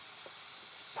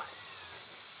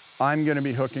 I'm going to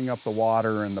be hooking up the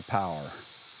water and the power.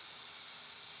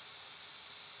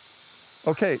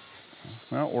 Okay,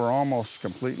 well, we're almost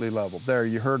completely leveled. There,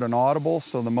 you heard an audible,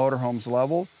 so the motorhome's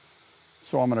leveled.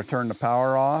 So I'm going to turn the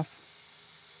power off,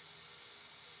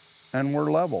 and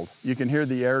we're leveled. You can hear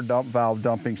the air dump valve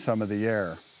dumping some of the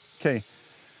air. Okay,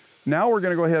 now we're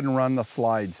going to go ahead and run the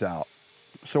slides out.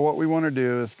 So what we want to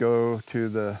do is go to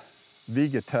the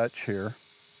Vega Touch here.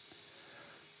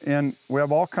 And we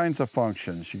have all kinds of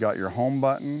functions. You got your home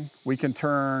button. We can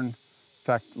turn, in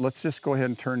fact, let's just go ahead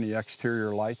and turn the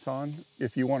exterior lights on.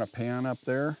 If you want to pan up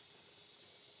there,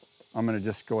 I'm going to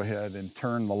just go ahead and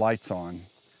turn the lights on.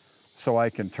 So I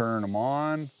can turn them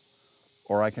on,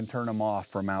 or I can turn them off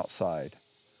from outside.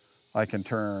 I can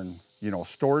turn, you know,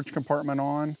 storage compartment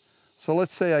on. So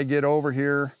let's say I get over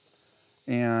here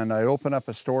and I open up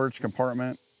a storage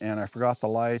compartment and I forgot the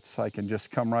lights. I can just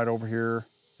come right over here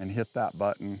and hit that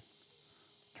button,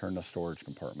 turn the storage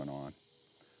compartment on.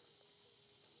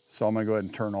 So I'm going to go ahead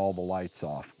and turn all the lights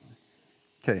off.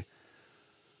 Okay,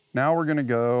 now we're going to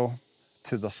go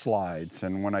to the slides,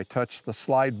 and when I touch the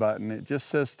slide button, it just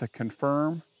says to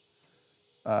confirm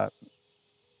that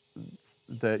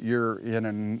you're in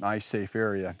a nice safe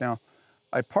area. Now,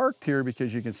 I parked here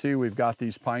because you can see we've got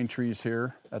these pine trees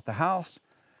here at the house,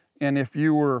 and if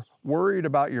you were worried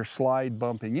about your slide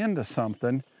bumping into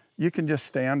something, you can just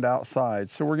stand outside.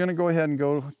 So we're going to go ahead and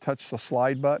go touch the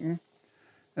slide button,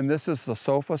 and this is the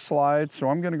sofa slide, so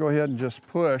I'm going to go ahead and just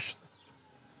push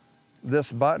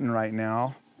this button right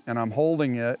now, and I'm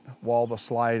holding it while the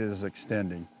slide is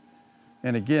extending.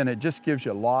 And again, it just gives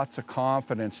you lots of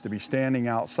confidence to be standing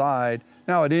outside.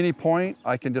 Now at any point,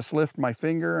 I can just lift my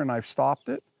finger and I've stopped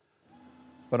it,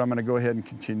 but I'm going to go ahead and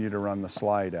continue to run the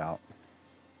slide out.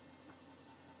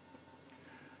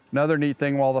 Another neat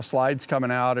thing while the slide's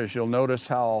coming out is you'll notice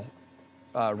how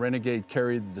Renegade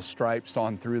carried the stripes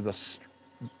on through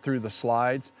the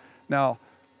slides. Now,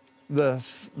 the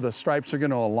stripes are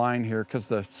going to align here because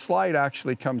the slide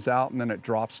actually comes out and then it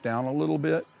drops down a little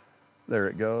bit. There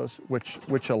it goes, which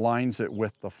aligns it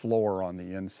with the floor on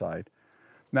the inside.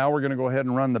 Now we're going to go ahead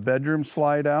and run the bedroom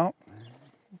slide out.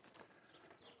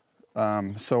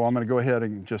 So I'm going to go ahead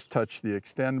and just touch the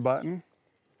extend button.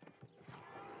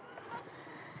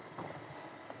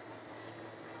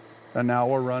 And now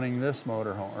we're running this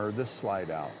motorhome, or this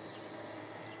slide out.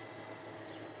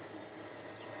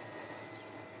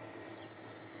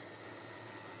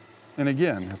 And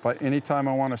again, anytime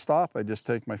I want to stop, I just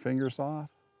take my fingers off.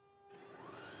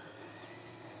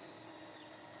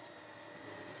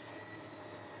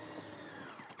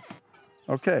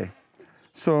 Okay,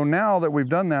 so now that we've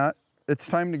done that, it's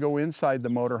time to go inside the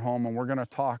motorhome, and we're going to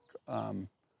talk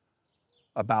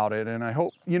about it. And I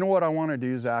hope, you know what I want to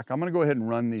do, Zach? I'm going to go ahead and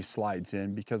run these slides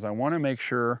in because I want to make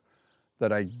sure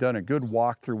that I've done a good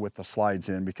walkthrough with the slides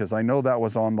in, because I know that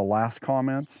was on the last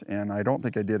comments and I don't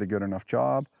think I did a good enough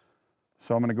job.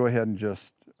 So I'm going to go ahead and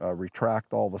just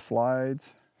retract all the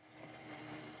slides.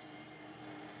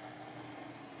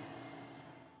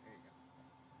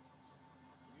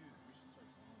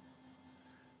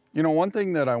 You know, one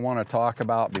thing that I want to talk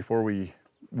about before we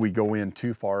go in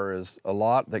too far is a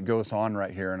lot that goes on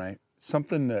right here, and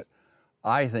something that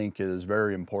I think is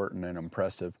very important and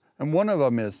impressive. And one of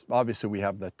them is, obviously we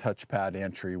have the touchpad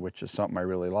entry, which is something I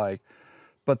really like,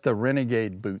 but the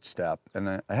Renegade boot step. And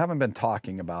I haven't been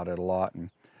talking about it a lot. And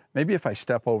maybe if I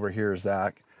step over here,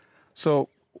 Zach. So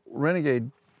Renegade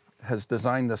has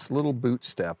designed this little boot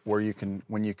step where you can,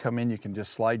 when you come in, you can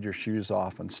just slide your shoes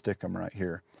off and stick them right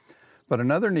here. But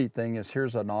another neat thing is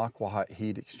here's an aqua-hot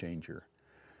heat exchanger.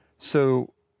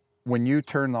 So when you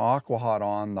turn the aqua-hot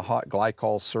on, the hot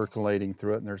glycol's circulating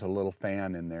through it, and there's a little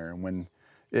fan in there. And when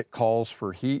it calls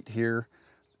for heat here,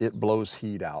 it blows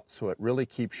heat out. So it really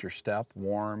keeps your step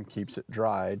warm, keeps it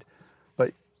dried.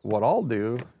 But what I'll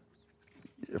do,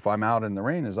 if I'm out in the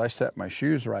rain, is I set my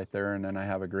shoes right there, and then I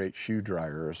have a great shoe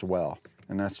dryer as well.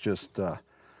 And that's just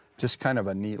kind of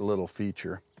a neat little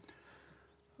feature.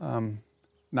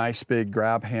 Nice big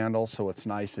grab handle, so it's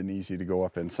nice and easy to go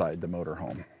up inside the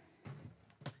motorhome.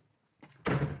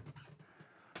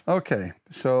 Okay,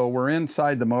 so we're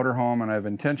inside the motorhome, and I've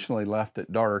intentionally left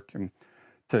it dark and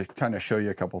to kind of show you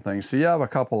a couple things. So you have a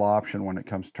couple options when it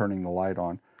comes to turning the light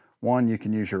on. One, you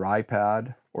can use your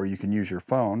iPad or you can use your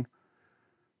phone.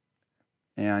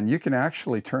 And you can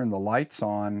actually turn the lights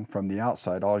on from the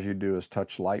outside. All you do is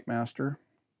touch Light Master,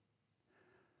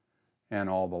 and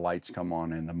all the lights come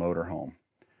on in the motorhome.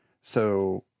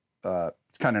 So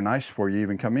it's kind of nice for you.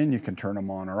 Even come in, you can turn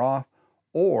them on or off.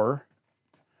 Or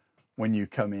when you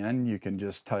come in, you can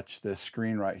just touch this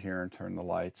screen right here and turn the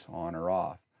lights on or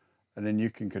off. And then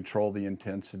you can control the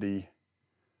intensity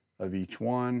of each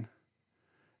one,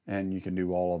 and you can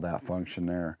do all of that function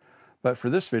there. But for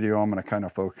this video, I'm going to kind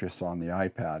of focus on the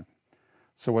iPad.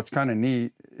 So what's kind of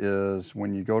neat is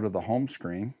when you go to the home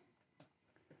screen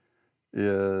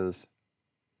is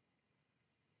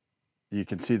you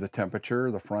can see the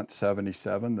temperature, the front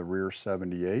 77, the rear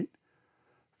 78.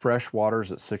 Fresh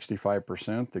water's at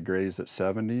 65%, the gray's at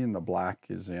 70, and the black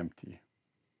is empty.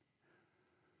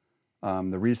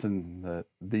 The reason that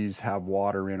these have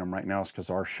water in them right now is because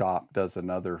our shop does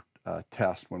another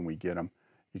test when we get them.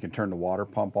 You can turn the water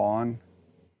pump on,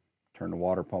 turn the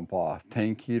water pump off.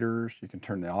 Tank heaters, you can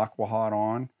turn the aqua-hot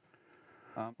on.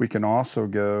 We can also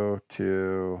go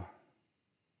to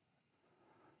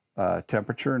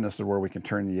temperature, and this is where we can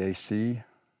turn the AC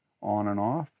on and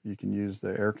off. You can use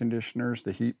the air conditioners,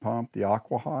 the heat pump, the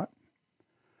aqua-hot.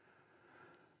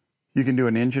 You can do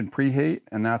an engine preheat,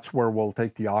 and that's where we'll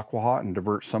take the aqua-hot and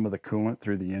divert some of the coolant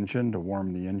through the engine to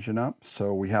warm the engine up.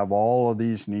 So we have all of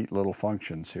these neat little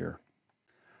functions here.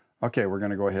 Okay, we're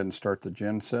going to go ahead and start the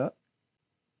gen set.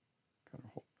 Gotta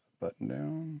hold that button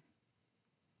down.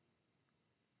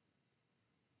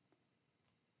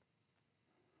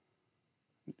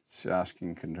 It's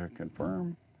asking to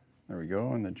confirm. There we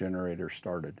go, and the generator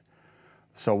started.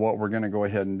 So what we're going to go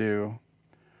ahead and do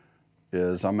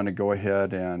is I'm going to go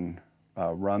ahead and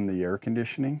run the air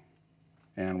conditioning,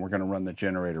 and we're going to run the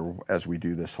generator as we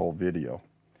do this whole video.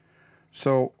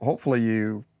 So hopefully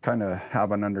you kind of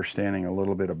have an understanding a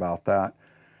little bit about that.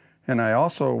 And I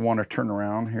also want to turn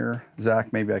around here.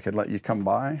 Zach, maybe I could let you come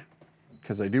by,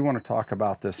 because I do want to talk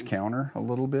about this counter a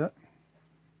little bit.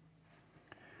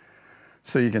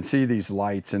 So you can see these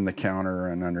lights in the counter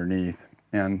and underneath,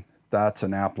 and that's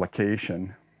an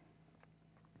application.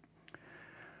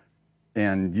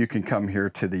 And you can come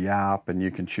here to the app and you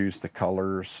can choose the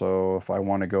colors. So if I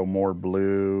want to go more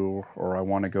blue or I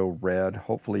want to go red,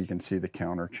 hopefully you can see the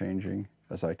counter changing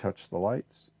as I touch the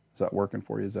lights. Is that working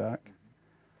for you, Zach?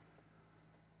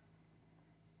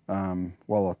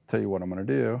 Well, I'll tell you what I'm going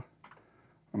to do.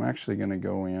 I'm actually going to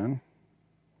go in,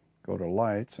 go to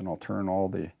lights, and I'll turn all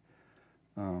the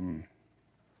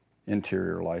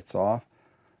interior lights off.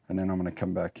 And then I'm going to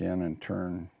come back in and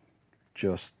turn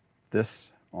just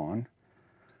this on.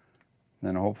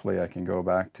 Then hopefully I can go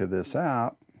back to this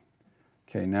app.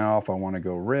 Okay, now if I want to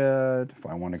go red, if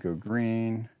I want to go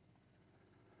green,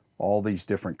 all these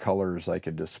different colors I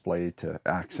could display to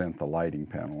accent the lighting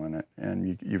panel in it.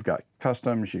 And you've got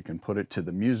customs, you can put it to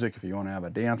the music. If you want to have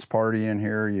a dance party in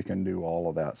here, you can do all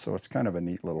of that. So it's kind of a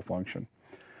neat little function.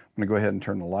 I'm going to go ahead and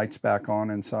turn the lights back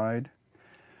on inside.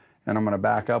 And I'm going to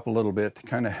back up a little bit to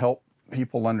kind of help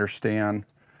people understand.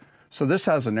 So this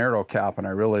has an aero cap, and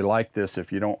I really like this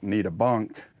if you don't need a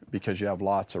bunk because you have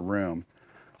lots of room.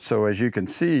 So as you can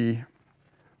see,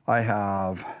 I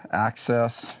have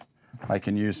access. I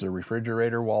can use the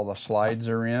refrigerator while the slides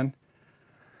are in.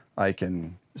 I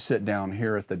can sit down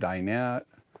here at the dinette.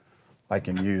 I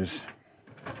can use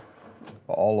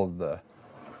all of the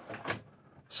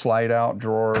slide out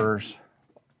drawers.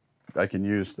 I can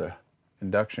use the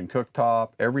induction cooktop,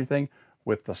 everything.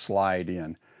 with the slide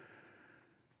in.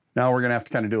 Now we're going to have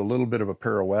to kind of do a little bit of a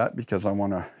pirouette because I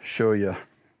want to show you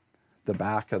the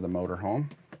back of the motorhome.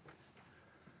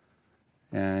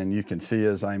 And you can see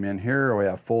as I'm in here, we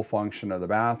have full function of the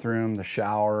bathroom, the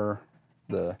shower,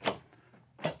 the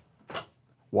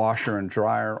washer and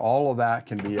dryer. All of that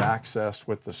can be accessed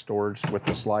with the storage, with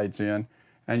the slides in,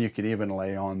 and you can even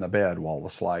lay on the bed while the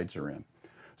slides are in.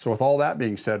 So with all that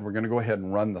being said, we're going to go ahead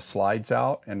and run the slides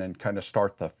out and then kind of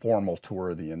start the formal tour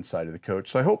of the inside of the coach.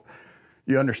 So I hope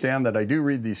you understand that I do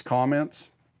read these comments.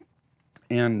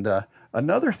 And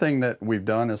another thing that we've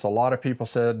done is a lot of people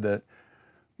said that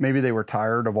maybe they were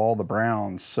tired of all the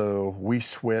browns, so we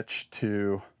switched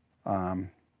to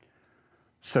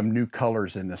some new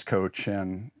colors in this coach,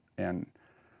 and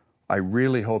I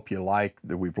really hope you like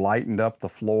that. We've lightened up the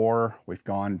floor. We've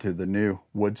gone to the new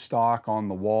wood stock on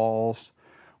the walls.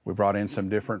 We brought in some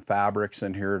different fabrics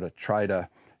in here to try to,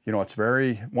 you know, it's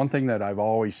one thing that I've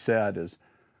always said is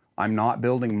I'm not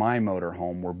building my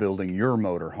motorhome, we're building your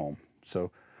motorhome. So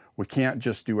we can't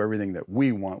just do everything that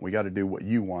we want, we got to do what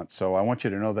you want. So I want you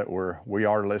to know that we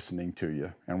are listening to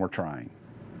you and we're trying.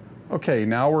 Okay,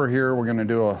 now we're here, we're going to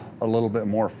do a little bit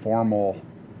more formal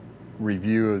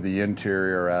review of the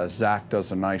interior as Zach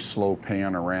does a nice slow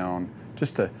pan around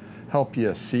just to help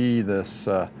you see this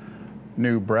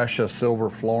new Brescia silver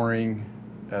flooring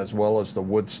as well as the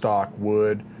wood stock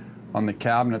wood. On the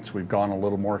cabinets we've gone a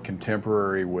little more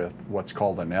contemporary with what's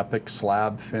called an epic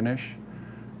slab finish,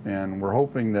 and we're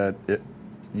hoping that it,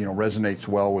 you know, resonates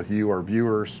well with you, our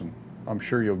viewers, and I'm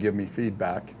sure you'll give me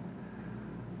feedback.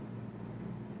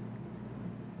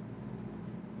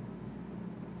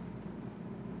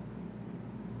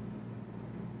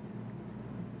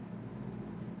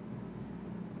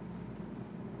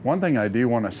 One thing I do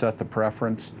want to set the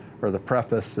preference or the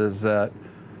preface is that,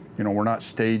 you know, we're not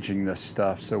staging this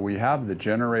stuff. So we have the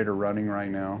generator running right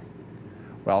now.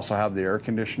 We also have the air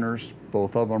conditioners,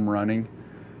 both of them running,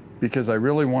 because I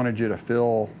really wanted you to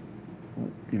feel,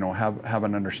 you know, have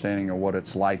an understanding of what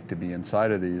it's like to be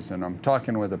inside of these. And I'm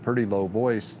talking with a pretty low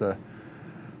voice.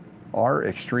 Our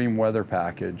extreme weather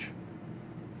package,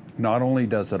 not only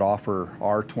does it offer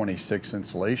R26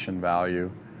 insulation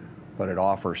value, but it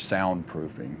offers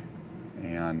soundproofing,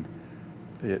 and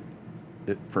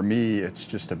for me, it's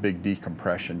just a big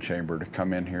decompression chamber to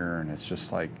come in here, and it's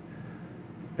just like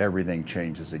everything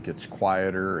changes. It gets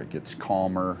quieter, it gets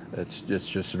calmer. It's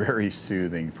just very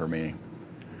soothing for me.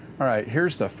 All right,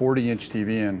 here's the 40-inch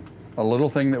TV, and a little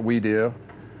thing that we do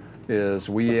is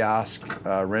we ask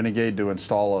Renegade to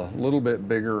install a little bit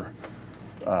bigger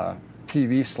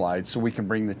TV slide so we can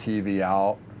bring the TV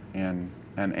out and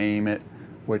aim it,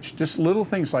 which just little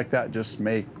things like that just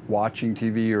make watching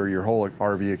TV or your whole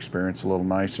RV experience a little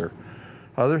nicer.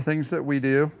 Other things that we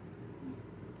do,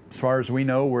 as far as we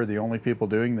know, we're the only people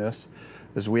doing this,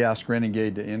 is we ask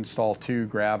Renegade to install 2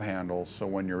 grab handles, so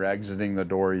when you're exiting the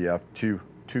door you have two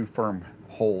firm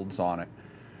holds on it.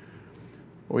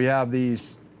 We have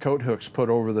these coat hooks put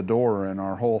over the door, and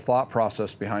our whole thought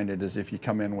process behind it is if you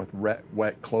come in with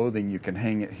wet clothing, you can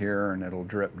hang it here and it'll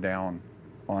drip down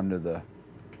onto the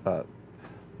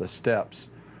steps.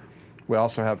 We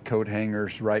also have coat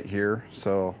hangers right here,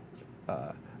 so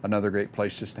another great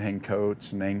place just to hang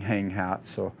coats and hang hats.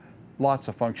 So lots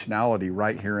of functionality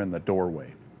right here in the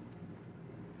doorway.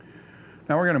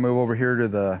 Now we're going to move over here to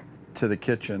the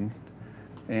kitchen,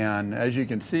 and as you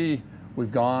can see,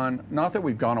 we've gone, not that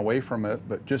we've gone away from it,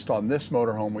 but just on this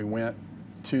motorhome we went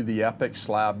to the epic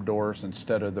slab doors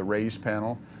instead of the raised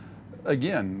panel.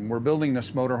 Again, we're building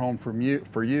this motorhome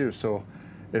for you, so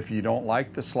if you don't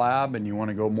like the slab and you want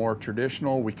to go more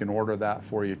traditional, we can order that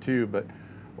for you too. But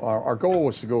our goal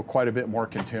was to go quite a bit more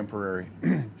contemporary.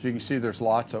 As you can see, there's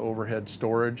lots of overhead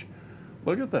storage.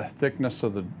 Look at the thickness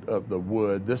of the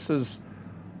wood. This is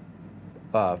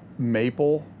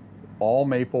maple, all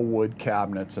maple wood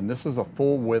cabinets, and this is a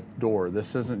full width door.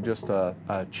 This isn't just a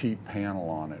cheap panel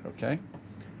on it, okay?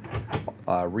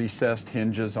 Recessed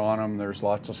hinges on them. There's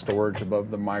lots of storage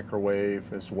above the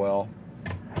microwave as well.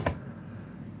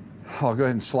 I'll go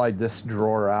ahead and slide this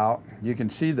drawer out. You can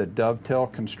see the dovetail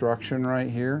construction right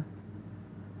here.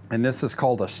 And this is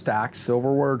called a stacked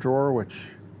silverware drawer,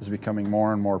 which is becoming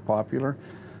more and more popular.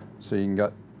 So you can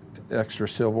get extra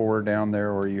silverware down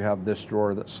there, or you have this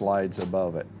drawer that slides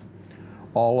above it.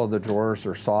 All of the drawers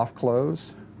are soft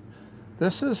close.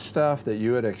 This is stuff that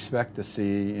you would expect to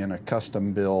see in a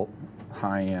custom-built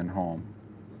high-end home.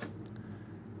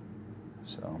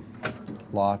 So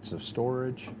lots of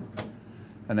storage.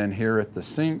 And then here at the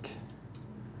sink,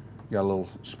 you got a little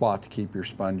spot to keep your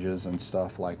sponges and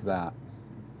stuff like that.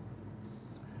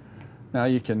 Now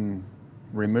you can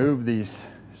remove these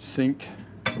sink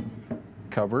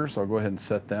covers. I'll go ahead and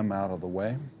set them out of the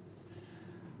way.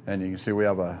 And you can see we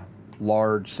have a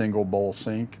large single bowl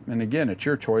sink. And again, it's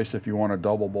your choice if you want a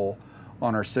double bowl.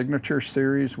 On our Signature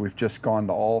series, we've just gone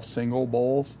to all single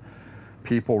bowls.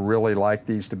 People really like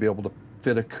these to be able to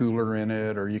fit a cooler in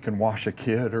it, or you can wash a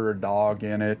kid or a dog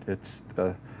in it. It's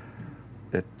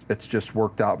just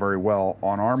worked out very well.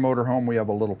 On our motorhome, we have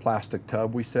a little plastic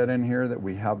tub we set in here that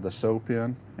we have the soap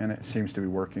in, and it seems to be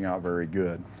working out very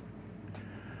good.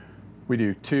 We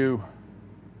do 2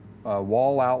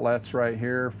 wall outlets right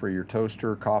here for your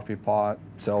toaster, coffee pot,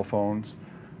 cell phones.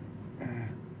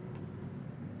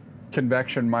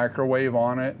 Convection microwave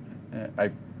on it.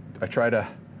 I try to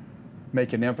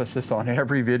make an emphasis on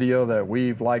every video that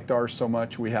we've liked ours so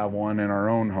much we have one in our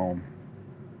own home.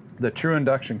 The true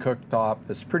induction cooktop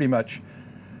is pretty much,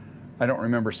 I don't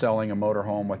remember selling a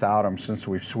motorhome without them since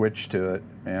we've switched to it.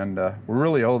 And we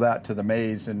really owe that to the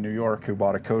Mays in New York who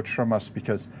bought a coach from us,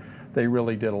 because they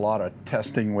really did a lot of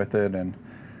testing with it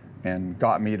and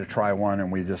got me to try one,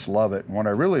 and we just love it. And what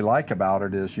I really like about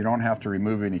it is you don't have to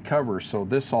remove any covers, so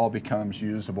this all becomes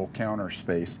usable counter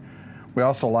space. We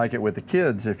also like it with the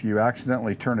kids. If you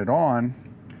accidentally turn it on,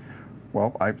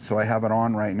 well, so I have it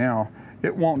on right now,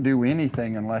 it won't do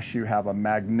anything unless you have a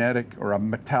magnetic or a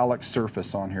metallic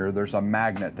surface on here. There's a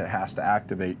magnet that has to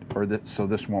activate, so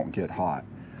this won't get hot.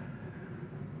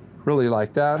 Really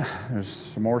like that. There's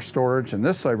some more storage, and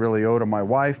this I really owe to my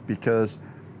wife because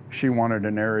she wanted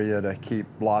an area to keep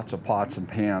lots of pots and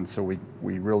pans, so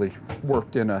we really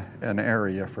worked in an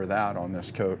area for that on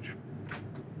this coach.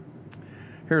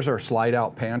 Here's our slide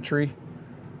out pantry,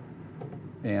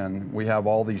 and we have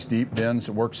all these deep bins.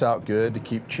 It works out good to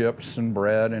keep chips and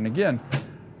bread. And again,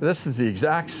 this is the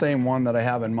exact same one that I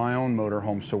have in my own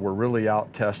motorhome, so we're really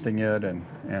out testing it,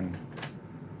 and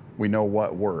we know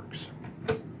what works.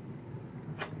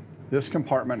 This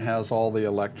compartment has all the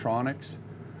electronics,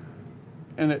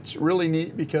 and it's really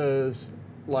neat because,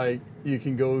 like, you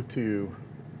can go to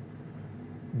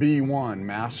B1,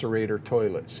 macerator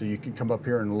toilet, so you can come up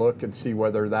here and look and see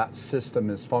whether that system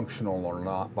is functional or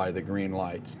not by the green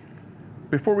lights.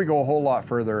 Before we go a whole lot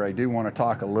further, I do want to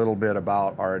talk a little bit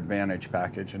about our Advantage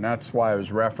package, and that's why I was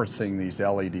referencing these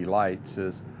LED lights.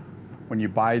 Is when you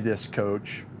buy this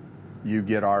coach, you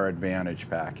get our Advantage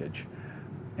package.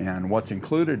 And what's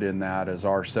included in that is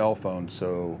our cell phone,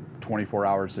 so 24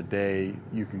 hours a day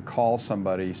you can call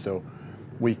somebody so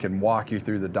we can walk you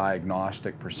through the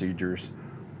diagnostic procedures,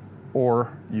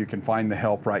 or you can find the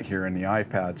help right here in the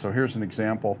iPad. So here's an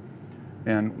example,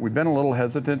 and we've been a little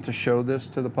hesitant to show this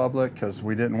to the public because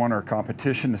we didn't want our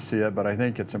competition to see it, but I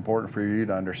think it's important for you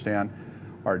to understand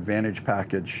our Advantage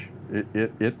package.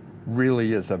 It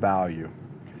really is a value.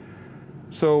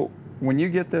 So when you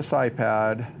get this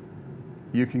iPad,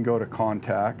 you can go to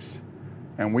contacts,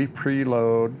 and we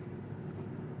preload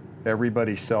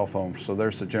everybody's cell phone. So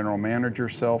there's the general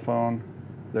manager's cell phone,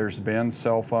 there's Ben's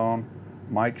cell phone,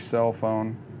 Mike's cell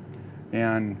phone,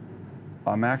 and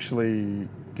I'm actually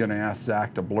gonna ask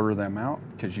Zach to blur them out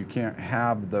because you can't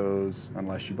have those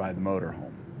unless you buy the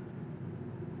motorhome.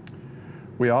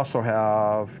 We also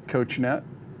have CoachNet,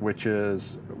 which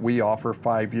is, we offer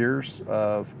 5 years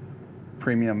of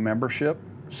premium membership.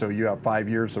 So you have 5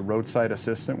 years of roadside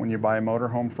assistant when you buy a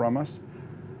motorhome from us.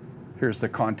 Here's the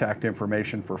contact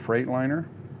information for Freightliner.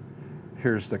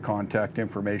 Here's the contact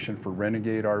information for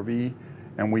Renegade RV,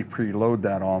 and we preload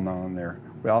that on there.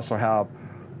 We also have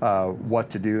what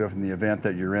to do if in the event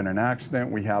that you're in an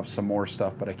accident. We have some more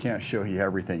stuff, but I can't show you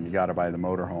everything. You gotta buy the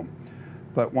motorhome.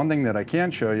 But one thing that I can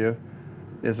show you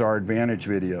is our Advantage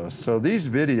videos. So these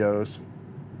videos,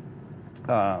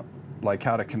 like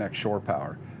how to connect shore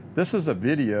power. This is a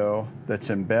video that's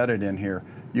embedded in here.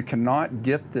 You cannot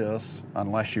get this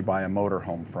unless you buy a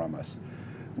motorhome from us.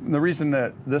 The reason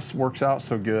that this works out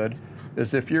so good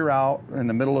is if you're out in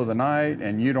the middle of the night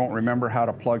and you don't remember how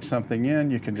to plug something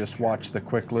in, you can just watch the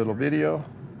quick little video,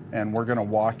 and we're gonna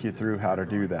walk you through how to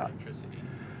do that.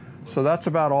 So that's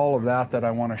about all of that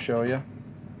I wanna show you.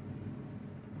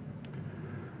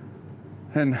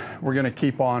 And we're gonna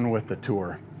keep on with the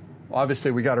tour.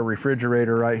 Obviously, we got a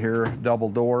refrigerator right here, double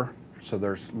door, so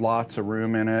there's lots of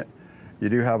room in it. You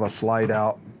do have a slide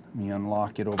out. Let me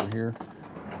unlock it over here.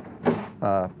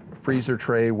 Freezer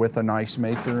tray with an ice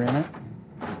maker in it.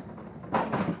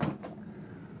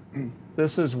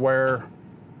 This is where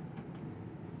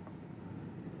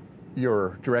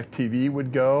your DirecTV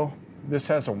would go. This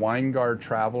has a OnGuard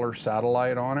Traveler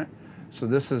satellite on it. So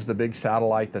this is the big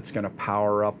satellite that's gonna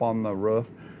power up on the roof.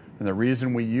 And the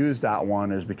reason we use that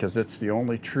one is because it's the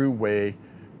only true way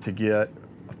to get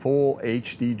a full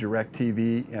HD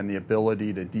DirecTV and the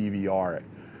ability to DVR it.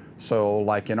 So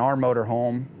like in our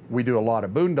motorhome, we do a lot of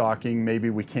boondocking.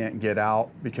 Maybe we can't get out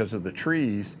because of the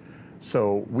trees.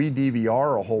 So we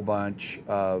DVR a whole bunch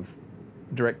of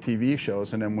DirecTV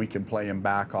shows, and then we can play them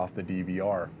back off the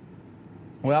DVR.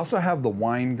 We also have the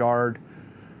OnGuard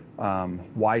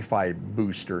Wi-Fi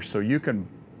booster. So you can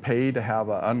pay to have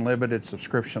an unlimited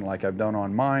subscription like I've done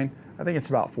on mine. I think it's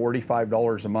about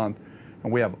 $45 a month.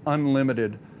 And we have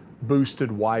unlimited boosted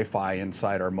Wi-Fi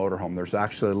inside our motorhome. There's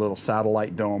actually a little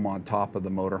satellite dome on top of the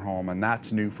motorhome, and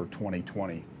that's new for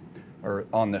 2020, or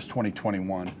on this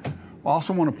 2021. I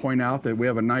also want to point out that we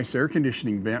have a nice air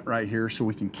conditioning vent right here so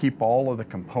we can keep all of the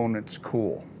components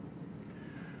cool.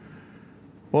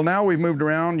 Well, now we've moved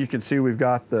around. You can see we've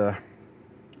got the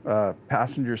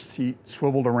passenger seat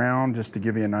swiveled around just to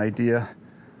give you an idea.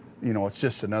 You know, it's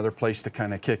just another place to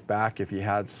kind of kick back if you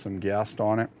had some guests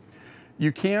on it.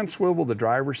 You can swivel the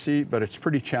driver's seat, but it's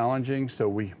pretty challenging, so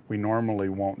we normally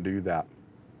won't do that.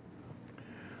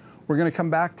 We're going to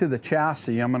come back to the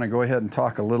chassis. I'm going to go ahead and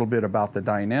talk a little bit about the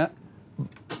dinette.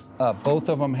 Both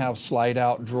of them have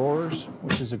slide-out drawers,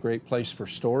 which is a great place for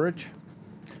storage.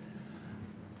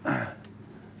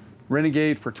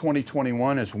 Renegade for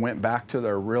 2021 has went back to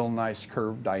their real nice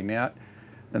curved dinette.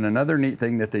 And another neat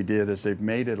thing that they did is they've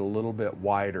made it a little bit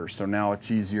wider, so now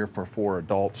it's easier for 4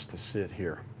 adults to sit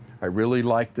here. I really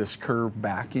like this curved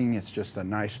backing. It's just a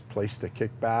nice place to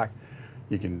kick back.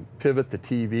 You can pivot the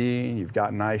TV, you've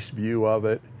got a nice view of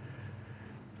it.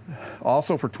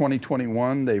 Also for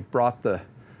 2021, they brought the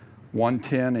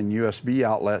 110 and USB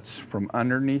outlets from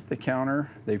underneath the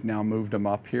counter. They've now moved them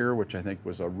up here, which I think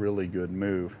was a really good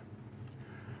move.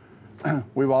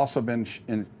 We've also been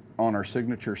on our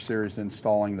Signature series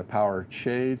installing the powered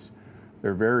shades.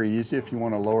 They're very easy. If you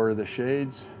want to lower the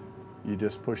shades, you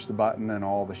just push the button and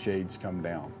all the shades come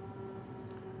down.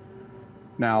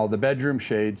 Now the bedroom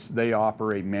shades, they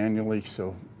operate manually,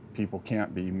 so people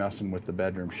can't be messing with the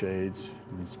bedroom shades.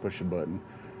 You just push a button.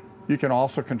 You can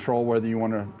also control whether you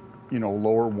want to, you know,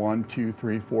 lower 1, 2,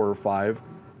 3, 4, or 5.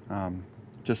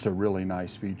 Just a really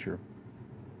nice feature.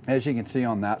 As you can see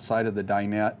on that side of the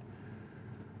dinette,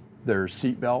 there's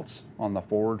seat belts on the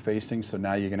forward facing, so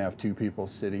now you can have 2 people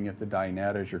sitting at the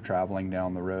dinette as you're traveling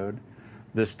down the road.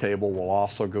 This table will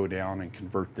also go down and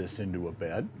convert this into a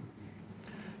bed.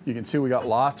 You can see we got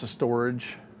lots of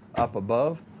storage up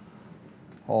above.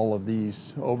 All of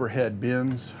these overhead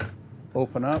bins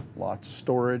open up, lots of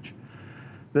storage.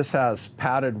 This has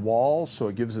padded walls, so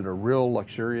it gives it a real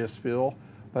luxurious feel.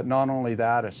 But not only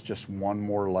that, it's just one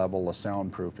more level of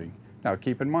soundproofing. Now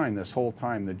keep in mind, this whole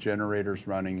time the generator's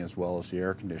running as well as the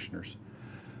air conditioners.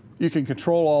 You can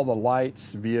control all the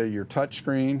lights via your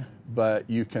touchscreen, but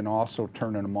you can also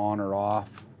turn them on or off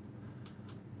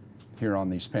here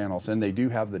on these panels, and they do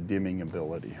have the dimming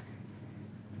ability.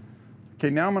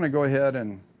 Okay, now I'm going to go ahead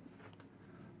and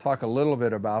talk a little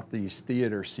bit about these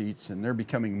theater seats, and they're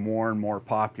becoming more and more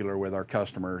popular with our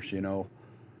customers. You know,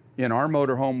 in our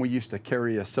motorhome, we used to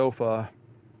carry a sofa,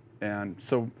 and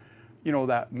so, you know,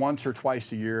 that once or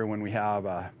twice a year when we have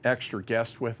an extra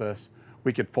guest with us,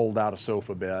 we could fold out a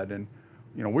sofa bed. And,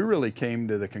 you know, we really came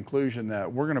to the conclusion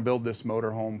that we're going to build this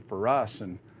motorhome for us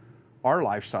and our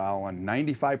lifestyle. And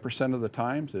 95% of the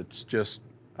times, it's just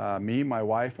me, my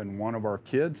wife, and one of our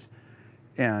kids.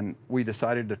 And we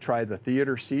decided to try the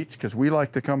theater seats because we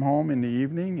like to come home in the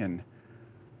evening and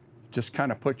just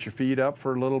kind of put your feet up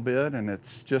for a little bit. And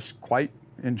it's just quite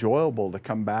enjoyable to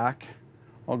come back.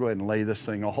 I'll go ahead and lay this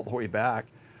thing all the way back.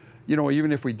 You know,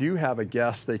 even if we do have a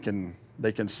guest, they can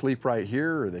sleep right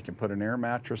here, or they can put an air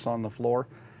mattress on the floor.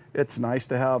 It's nice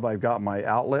to have. I've got my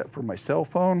outlet for my cell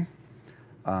phone.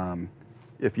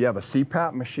 If you have a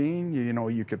CPAP machine, you know,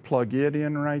 you could plug it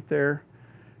in right there.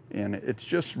 And it's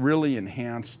just really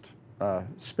enhanced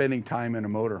spending time in a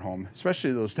motorhome,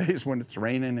 especially those days when it's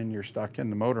raining and you're stuck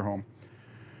in the motorhome.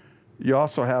 You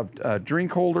also have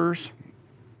drink holders,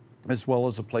 as well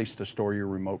as a place to store your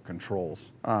remote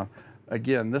controls.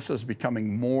 Again, this is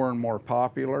becoming more and more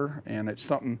popular, and it's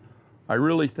something I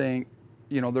really think,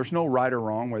 you know, there's no right or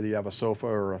wrong whether you have a sofa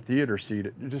or a theater seat.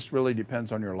 It just really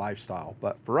depends on your lifestyle.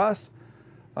 But for us,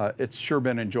 it's sure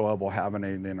been enjoyable having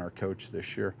it in our coach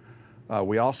this year.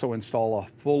 We also install a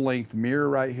full-length mirror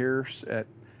right here. It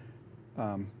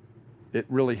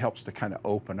really helps to kind of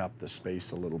open up the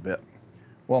space a little bit.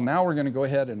 Well, now we're going to go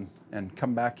ahead and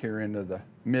come back here into the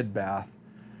mid-bath.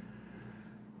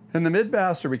 And the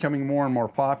mid-baths are becoming more and more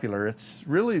popular. It's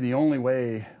really the only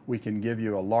way we can give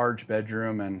you a large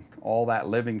bedroom and all that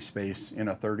living space in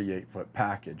a 38-foot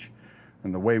package.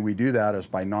 And the way we do that is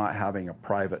by not having a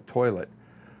private toilet.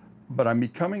 But I'm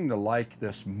becoming to like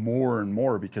this more and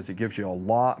more because it gives you a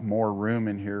lot more room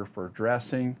in here for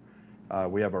dressing.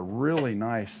 We have a really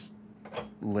nice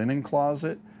linen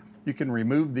closet. You can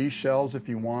remove these shelves if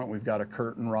you want. We've got a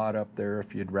curtain rod up there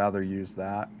if you'd rather use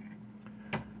that.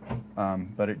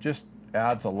 But it just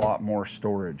adds a lot more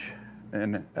storage.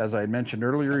 And as I mentioned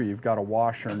earlier, you've got a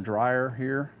washer and dryer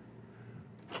here.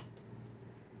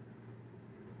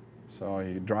 So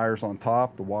your dryer's on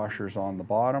top, the washer's on the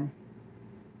bottom.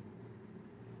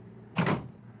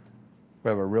 We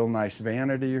have a real nice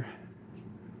vanity,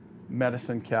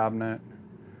 medicine cabinet,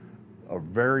 a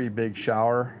very big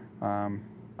shower.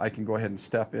 I can go ahead and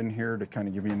step in here to kind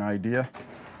of give you an idea.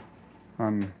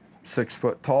 I'm 6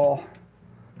 foot tall,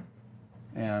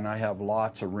 and I have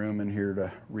lots of room in here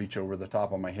to reach over the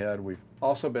top of my head. We've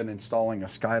also been installing a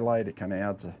skylight. It kind of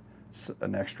adds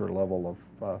an extra level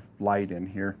of light in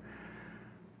here.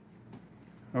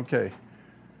 Okay,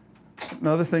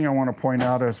 another thing I want to point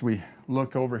out as we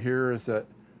look over here is that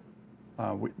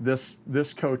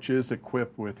this coach is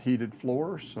equipped with heated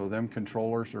floors, so them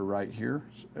controllers are right here,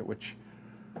 which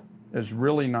is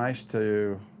really nice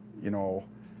to, you know,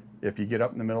 if you get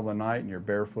up in the middle of the night and you're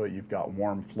barefoot, you've got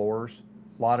warm floors.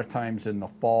 A lot of times in the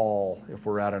fall, if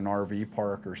we're at an RV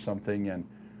park or something and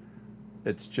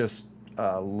it's just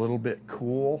a little bit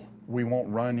cool, we won't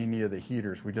run any of the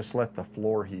heaters. We just let the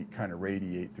floor heat kind of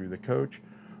radiate through the coach.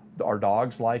 Our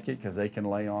dogs like it because they can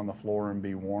lay on the floor and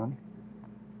be warm,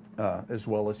 as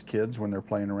well as kids when they're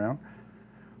playing around.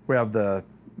 We have the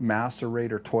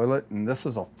macerator toilet, and this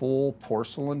is a full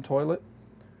porcelain toilet.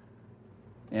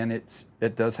 And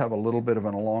it does have a little bit of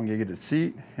an elongated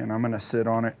seat, and I'm going to sit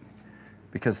on it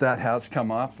because that has come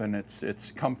up, and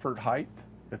it's comfort height.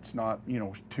 It's not, you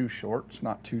know, too short. It's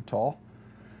not too tall.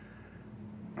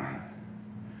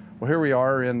 Well, here we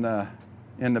are in the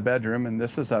bedroom, and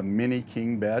this is a mini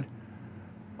king bed.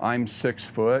 I'm 6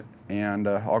 foot, and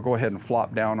I'll go ahead and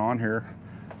flop down on here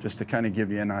just to kind of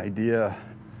give you an idea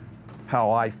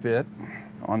how I fit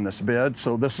on this bed.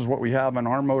 So this is what we have in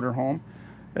our motorhome.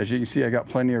 As you can see, I got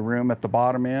plenty of room at the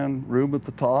bottom end, room at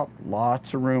the top,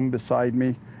 lots of room beside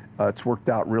me. It's worked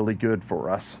out really good for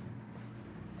us.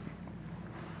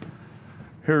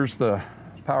 Here's the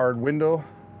powered window.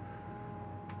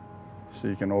 So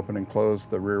you can open and close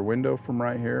the rear window from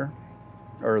right here,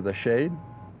 or the shade.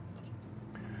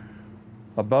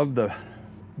 Above the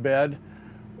bed,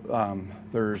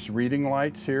 there's reading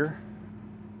lights here.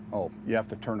 Oh, you have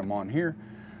to turn them on here.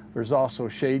 There's also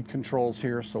shade controls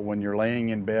here, so when you're laying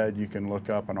in bed, you can look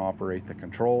up and operate the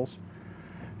controls.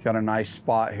 Got a nice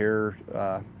spot here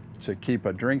to keep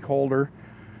a drink holder.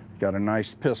 Got a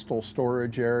nice pistol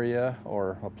storage area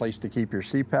or a place to keep your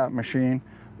CPAP machine.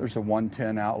 There's a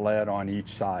 110 outlet on each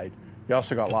side. You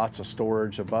also got lots of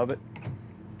storage above it.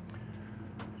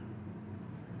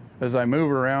 As I move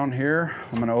around here,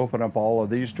 I'm going to open up all of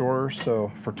these drawers.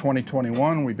 So for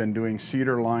 2021, we've been doing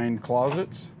cedar-lined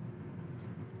closets.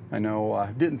 I know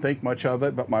I didn't think much of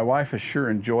it, but my wife has sure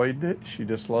enjoyed it. She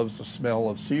just loves the smell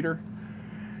of cedar.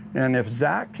 And if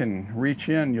Zach can reach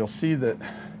in, you'll see that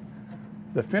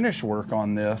the finish work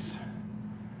on this,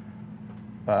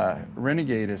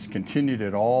 Renegade has continued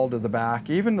it all to the back.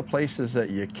 Even the places that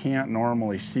you can't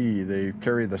normally see, they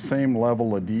carry the same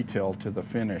level of detail to the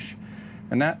finish.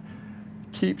 And that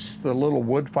keeps the little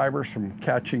wood fibers from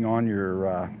catching on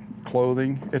your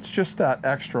clothing. It's just that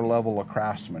extra level of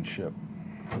craftsmanship.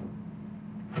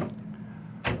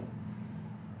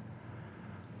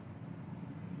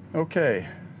 Okay.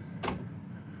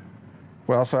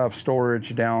 We also have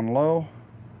storage down low,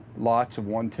 lots of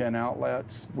 110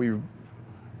 outlets. We've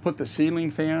put the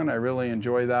ceiling fan. I really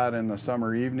enjoy that in the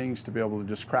summer evenings to be able to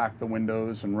just crack the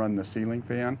windows and run the ceiling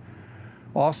fan.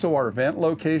 Also our vent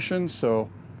location, so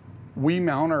we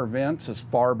mount our vents as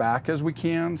far back as we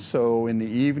can, so in the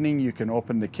evening you can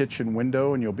open the kitchen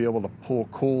window and you'll be able to pull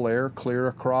cool air clear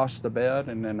across the bed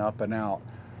and then up and out.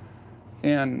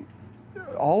 And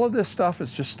all of this stuff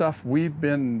is just stuff we've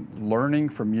been learning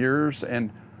from years,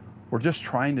 and we're just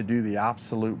trying to do the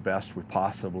absolute best we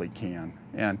possibly can.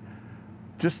 And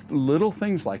just little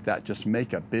things like that just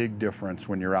make a big difference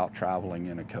when you're out traveling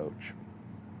in a coach.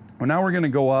 Well, now we're going to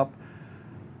go up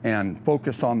and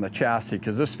focus on the chassis,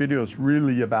 because this video is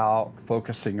really about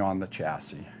focusing on the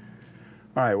chassis.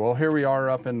 All right, well, here we are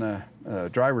up in the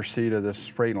driver's seat of this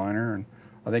Freightliner, and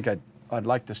I think I'd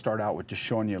like to start out with just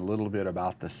showing you a little bit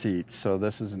about the seats. So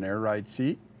this is an air ride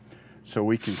seat, so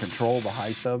we can control the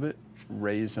height of it,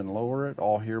 raise and lower it,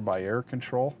 all here by air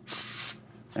control.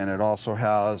 And it also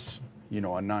has, you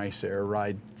know, a nice air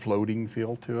ride floating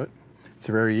feel to it. It's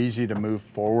very easy to move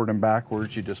forward and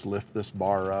backwards. You just lift this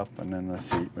bar up and then the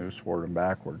seat moves forward and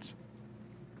backwards.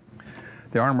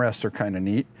 The armrests are kind of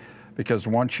neat because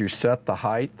once you set the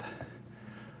height,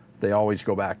 they always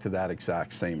go back to that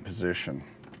exact same position.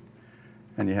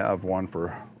 And you have one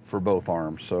for both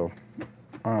arms, so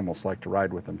I almost like to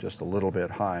ride with them just a little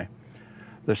bit high.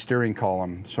 The steering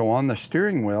column. So on the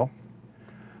steering wheel,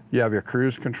 you have your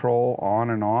cruise control on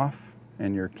and off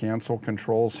and your cancel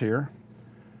controls here.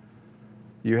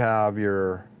 You have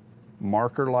your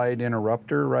marker light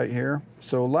interrupter right here.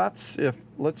 So let's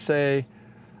say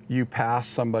you pass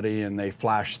somebody and they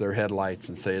flash their headlights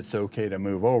and say it's okay to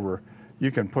move over, you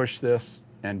can push this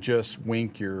and just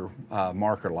wink your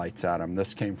marker lights at them.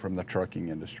 This came from the trucking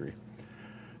industry.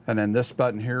 And then this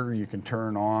button here, you can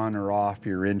turn on or off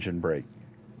your engine brake.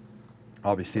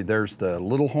 Obviously there's the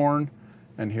little horn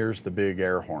and here's the big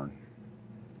air horn.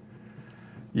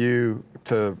 You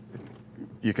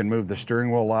can move the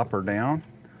steering wheel up or down,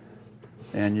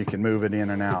 and you can move it in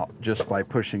and out just by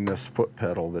pushing this foot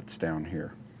pedal that's down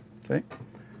here, okay?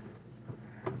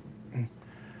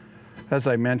 As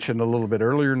I mentioned a little bit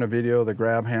earlier in the video, the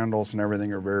grab handles and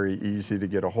everything are very easy to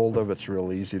get a hold of. It's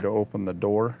real easy to open the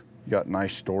door. You got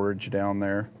nice storage down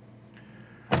there.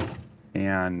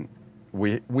 And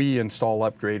we install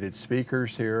upgraded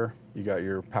speakers here. You got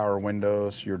your power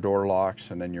windows, your door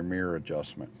locks, and then your mirror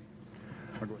adjustment.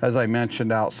 As I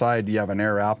mentioned outside, you have an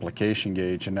air application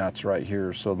gauge, and that's right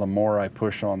here. So the more I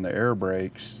push on the air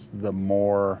brakes, the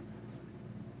more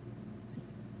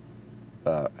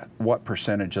what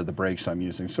percentage of the brakes I'm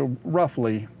using. So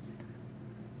roughly,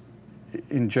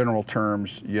 in general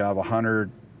terms, you have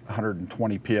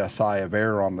 120 PSI of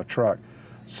air on the truck.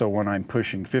 So when I'm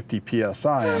pushing 50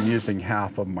 PSI, I'm using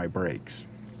half of my brakes.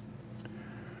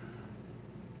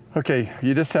 Okay,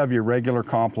 you just have your regular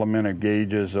complement of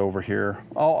gauges over here.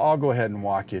 I'll go ahead and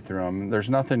walk you through them. There's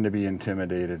nothing to be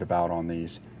intimidated about on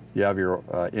these. You have your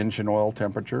engine oil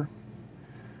temperature.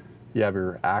 You have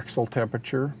your axle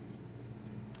temperature.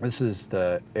 This is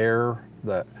the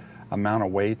amount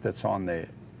of weight that's on the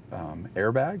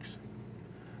airbags.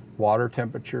 Water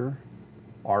temperature,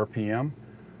 RPM.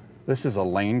 This is a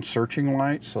lane searching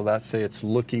light, so that's say it's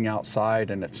looking outside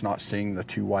and it's not seeing the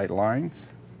two white lines.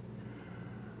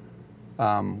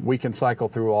 We can cycle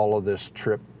through all of this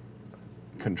trip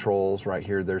controls right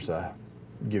here.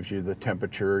 Gives you the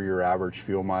temperature, your average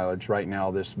fuel mileage. Right now,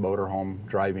 this motorhome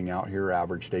driving out here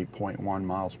averaged 8.1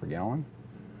 miles per gallon.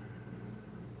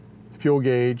 Fuel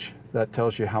gauge, that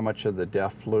tells you how much of the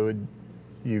DEF fluid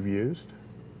you've used.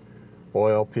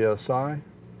 Oil PSI,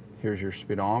 here's your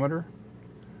speedometer.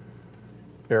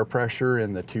 Air pressure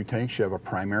in the two tanks, you have a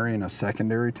primary and a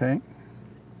secondary tank.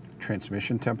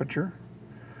 Transmission temperature.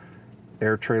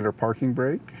 Air trailer parking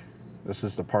brake. This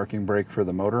is the parking brake for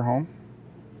the motorhome.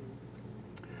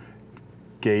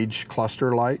 Gauge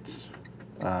cluster lights,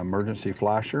 emergency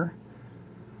flasher.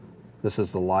 This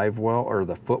is the live well, or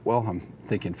the footwell. I'm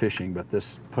thinking fishing, but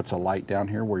this puts a light down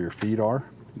here where your feet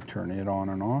are. You turn it on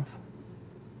and off.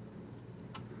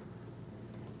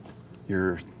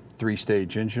 Your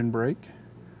 3-stage engine brake,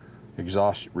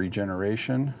 exhaust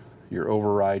regeneration, your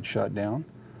override shutdown,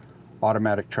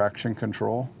 automatic traction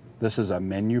control. This is a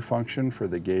menu function for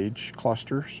the gauge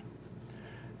clusters.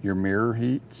 Your mirror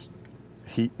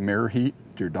mirror heat,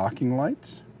 your docking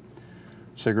lights,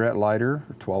 cigarette lighter,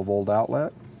 12-volt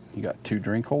outlet. You got 2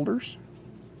 drink holders.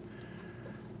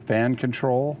 Fan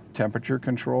control, temperature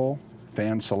control,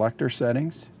 fan selector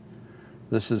settings.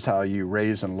 This is how you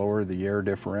raise and lower the air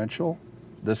differential.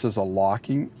 This is a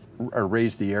locking, or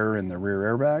raise the air in the rear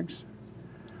airbags.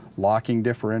 Locking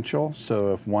differential,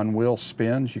 so if one wheel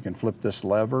spins, you can flip this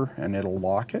lever and it'll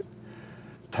lock it.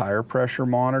 Tire pressure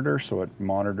monitor, so it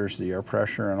monitors the air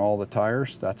pressure in all the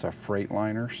tires. That's a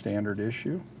Freightliner standard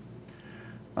issue.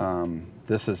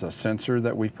 This is a sensor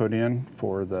that we put in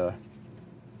for the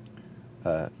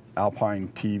Alpine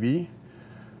TV.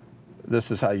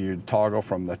 This is how you toggle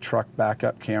from the truck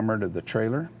backup camera to the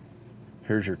trailer.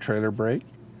 Here's your trailer brake.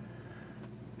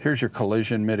 Here's your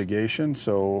collision mitigation.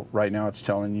 So right now it's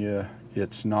telling you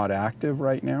it's not active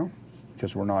right now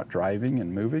because we're not driving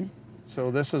and moving. So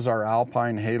this is our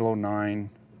Alpine Halo 9.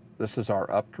 This is our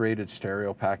upgraded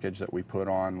stereo package that we put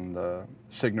on the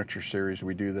Signature Series.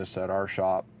 We do this at our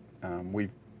shop. We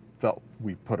felt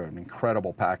we put an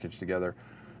incredible package together.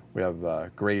 We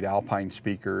have great Alpine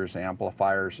speakers,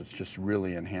 amplifiers. It's just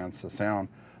really enhanced the sound.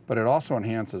 But it also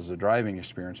enhances the driving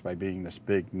experience by being this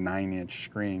big 9-inch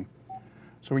screen.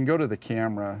 So we can go to the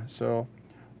camera. So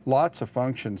lots of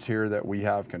functions here that we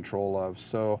have control of.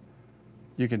 So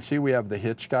you can see we have the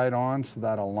hitch guide on, so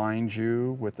that aligns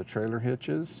you with the trailer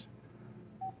hitches.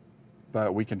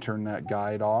 But we can turn that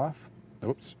guide off.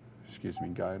 Oops, excuse me,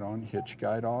 guide on, hitch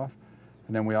guide off.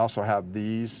 And then we also have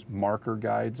these marker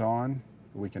guides on.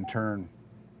 We can turn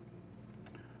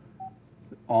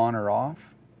on or off.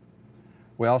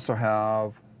 We also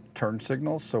have turn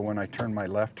signals, so when I turn my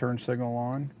left turn signal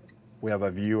on, we have a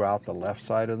view out the left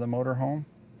side of the motorhome.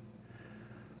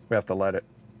 We have to let it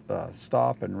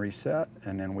stop and reset,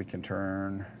 and then we can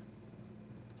turn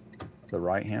the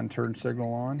right-hand turn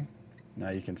signal on.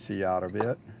 Now you can see out of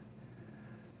it.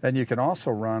 And you can also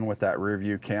run with that rear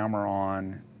view camera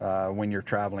on when you're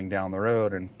traveling down the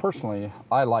road. And personally,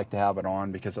 I like to have it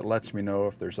on because it lets me know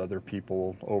if there's other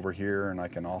people over here, and I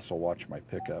can also watch my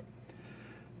pickup.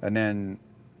 And then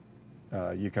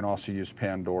you can also use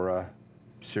Pandora,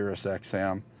 Sirius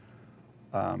XM.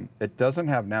 It doesn't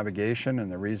have navigation,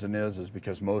 and the reason is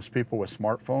because most people with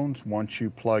smartphones, once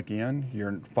you plug in,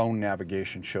 your phone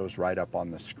navigation shows right up on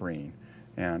the screen.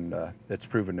 And it's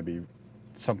proven to be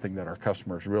something that our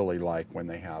customers really like when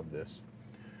they have this.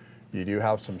 You do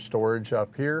have some storage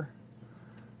up here,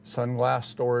 sunglass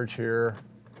storage here.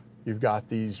 You've got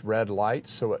these red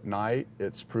lights, so at night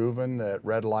it's proven that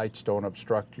red lights don't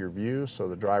obstruct your view, so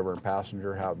the driver and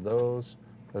passenger have those,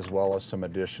 as well as some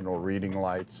additional reading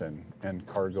lights and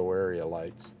cargo area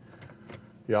lights.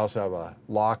 You also have a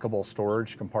lockable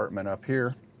storage compartment up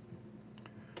here.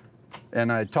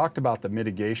 And I talked about the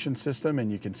mitigation system,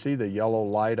 and you can see the yellow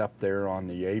light up there on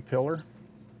the A-pillar.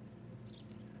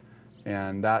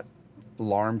 And that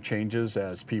alarm changes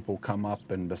as people come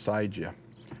up and beside you.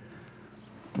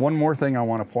 One more thing I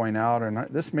want to point out, and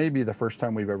this may be the first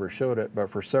time we've ever showed it, but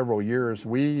for several years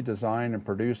we design and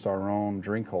produce our own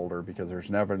drink holder because there's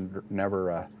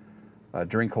never a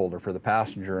drink holder for the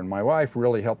passenger. And my wife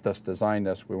really helped us design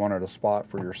this. We wanted a spot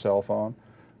for your cell phone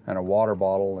and a water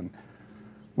bottle, and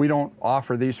we don't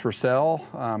offer these for sale.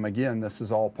 Again, this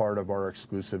is all part of our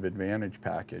exclusive Advantage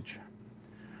package.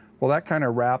 Well, that kind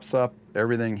of wraps up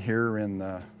everything here in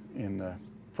the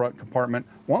front compartment.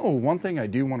 One thing I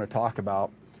do want to talk about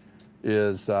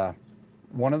is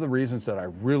one of the reasons that I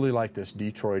really like this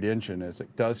Detroit engine is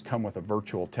it does come with a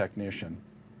virtual technician.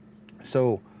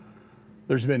 So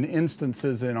there's been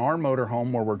instances in our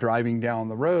motorhome where we're driving down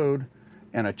the road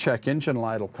and a check engine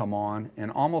light will come on,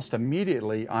 and almost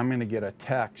immediately I'm going to get a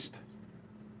text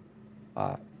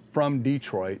from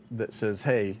Detroit that says,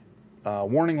 hey,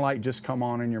 warning light just come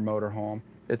on in your motorhome.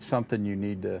 It's something you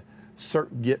need to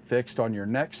get fixed on your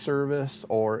next service,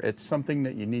 or it's something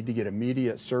that you need to get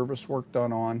immediate service work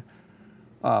done on.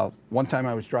 One time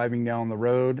I was driving down the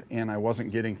road and I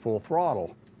wasn't getting full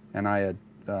throttle, and I had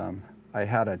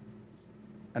an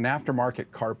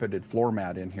aftermarket carpeted floor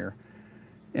mat in here.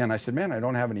 And I said, man, I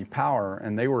don't have any power.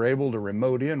 And they were able to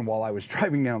remote in while I was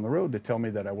driving down the road to tell me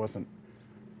that I wasn't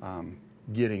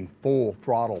getting full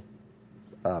throttle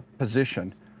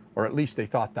position, or at least they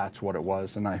thought that's what it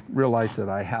was. And I realized that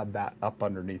I had that up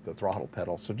underneath the throttle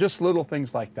pedal. So just little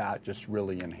things like that just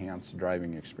really enhance the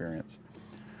driving experience.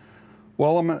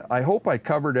 Well, I hope I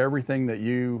covered everything that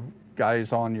you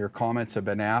guys on your comments have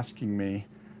been asking me.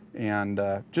 And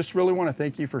just really want to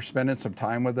thank you for spending some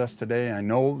time with us today. I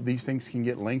know these things can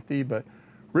get lengthy, but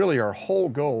really our whole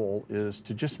goal is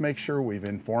to just make sure we've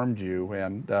informed you.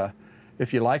 And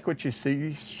if you like what you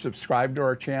see, subscribe to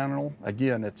our channel.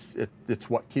 Again, it's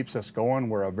what keeps us going.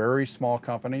 We're a very small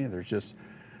company. There's just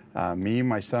me,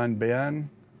 my son Ben,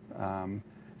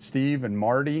 Steve and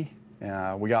Marty.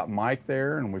 We got Mike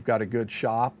there, and we've got a good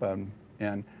shop.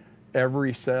 And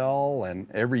every cell and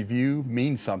every view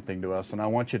means something to us, and I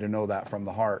want you to know that from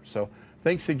the heart. So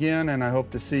thanks again, and I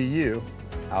hope to see you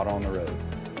out on the road.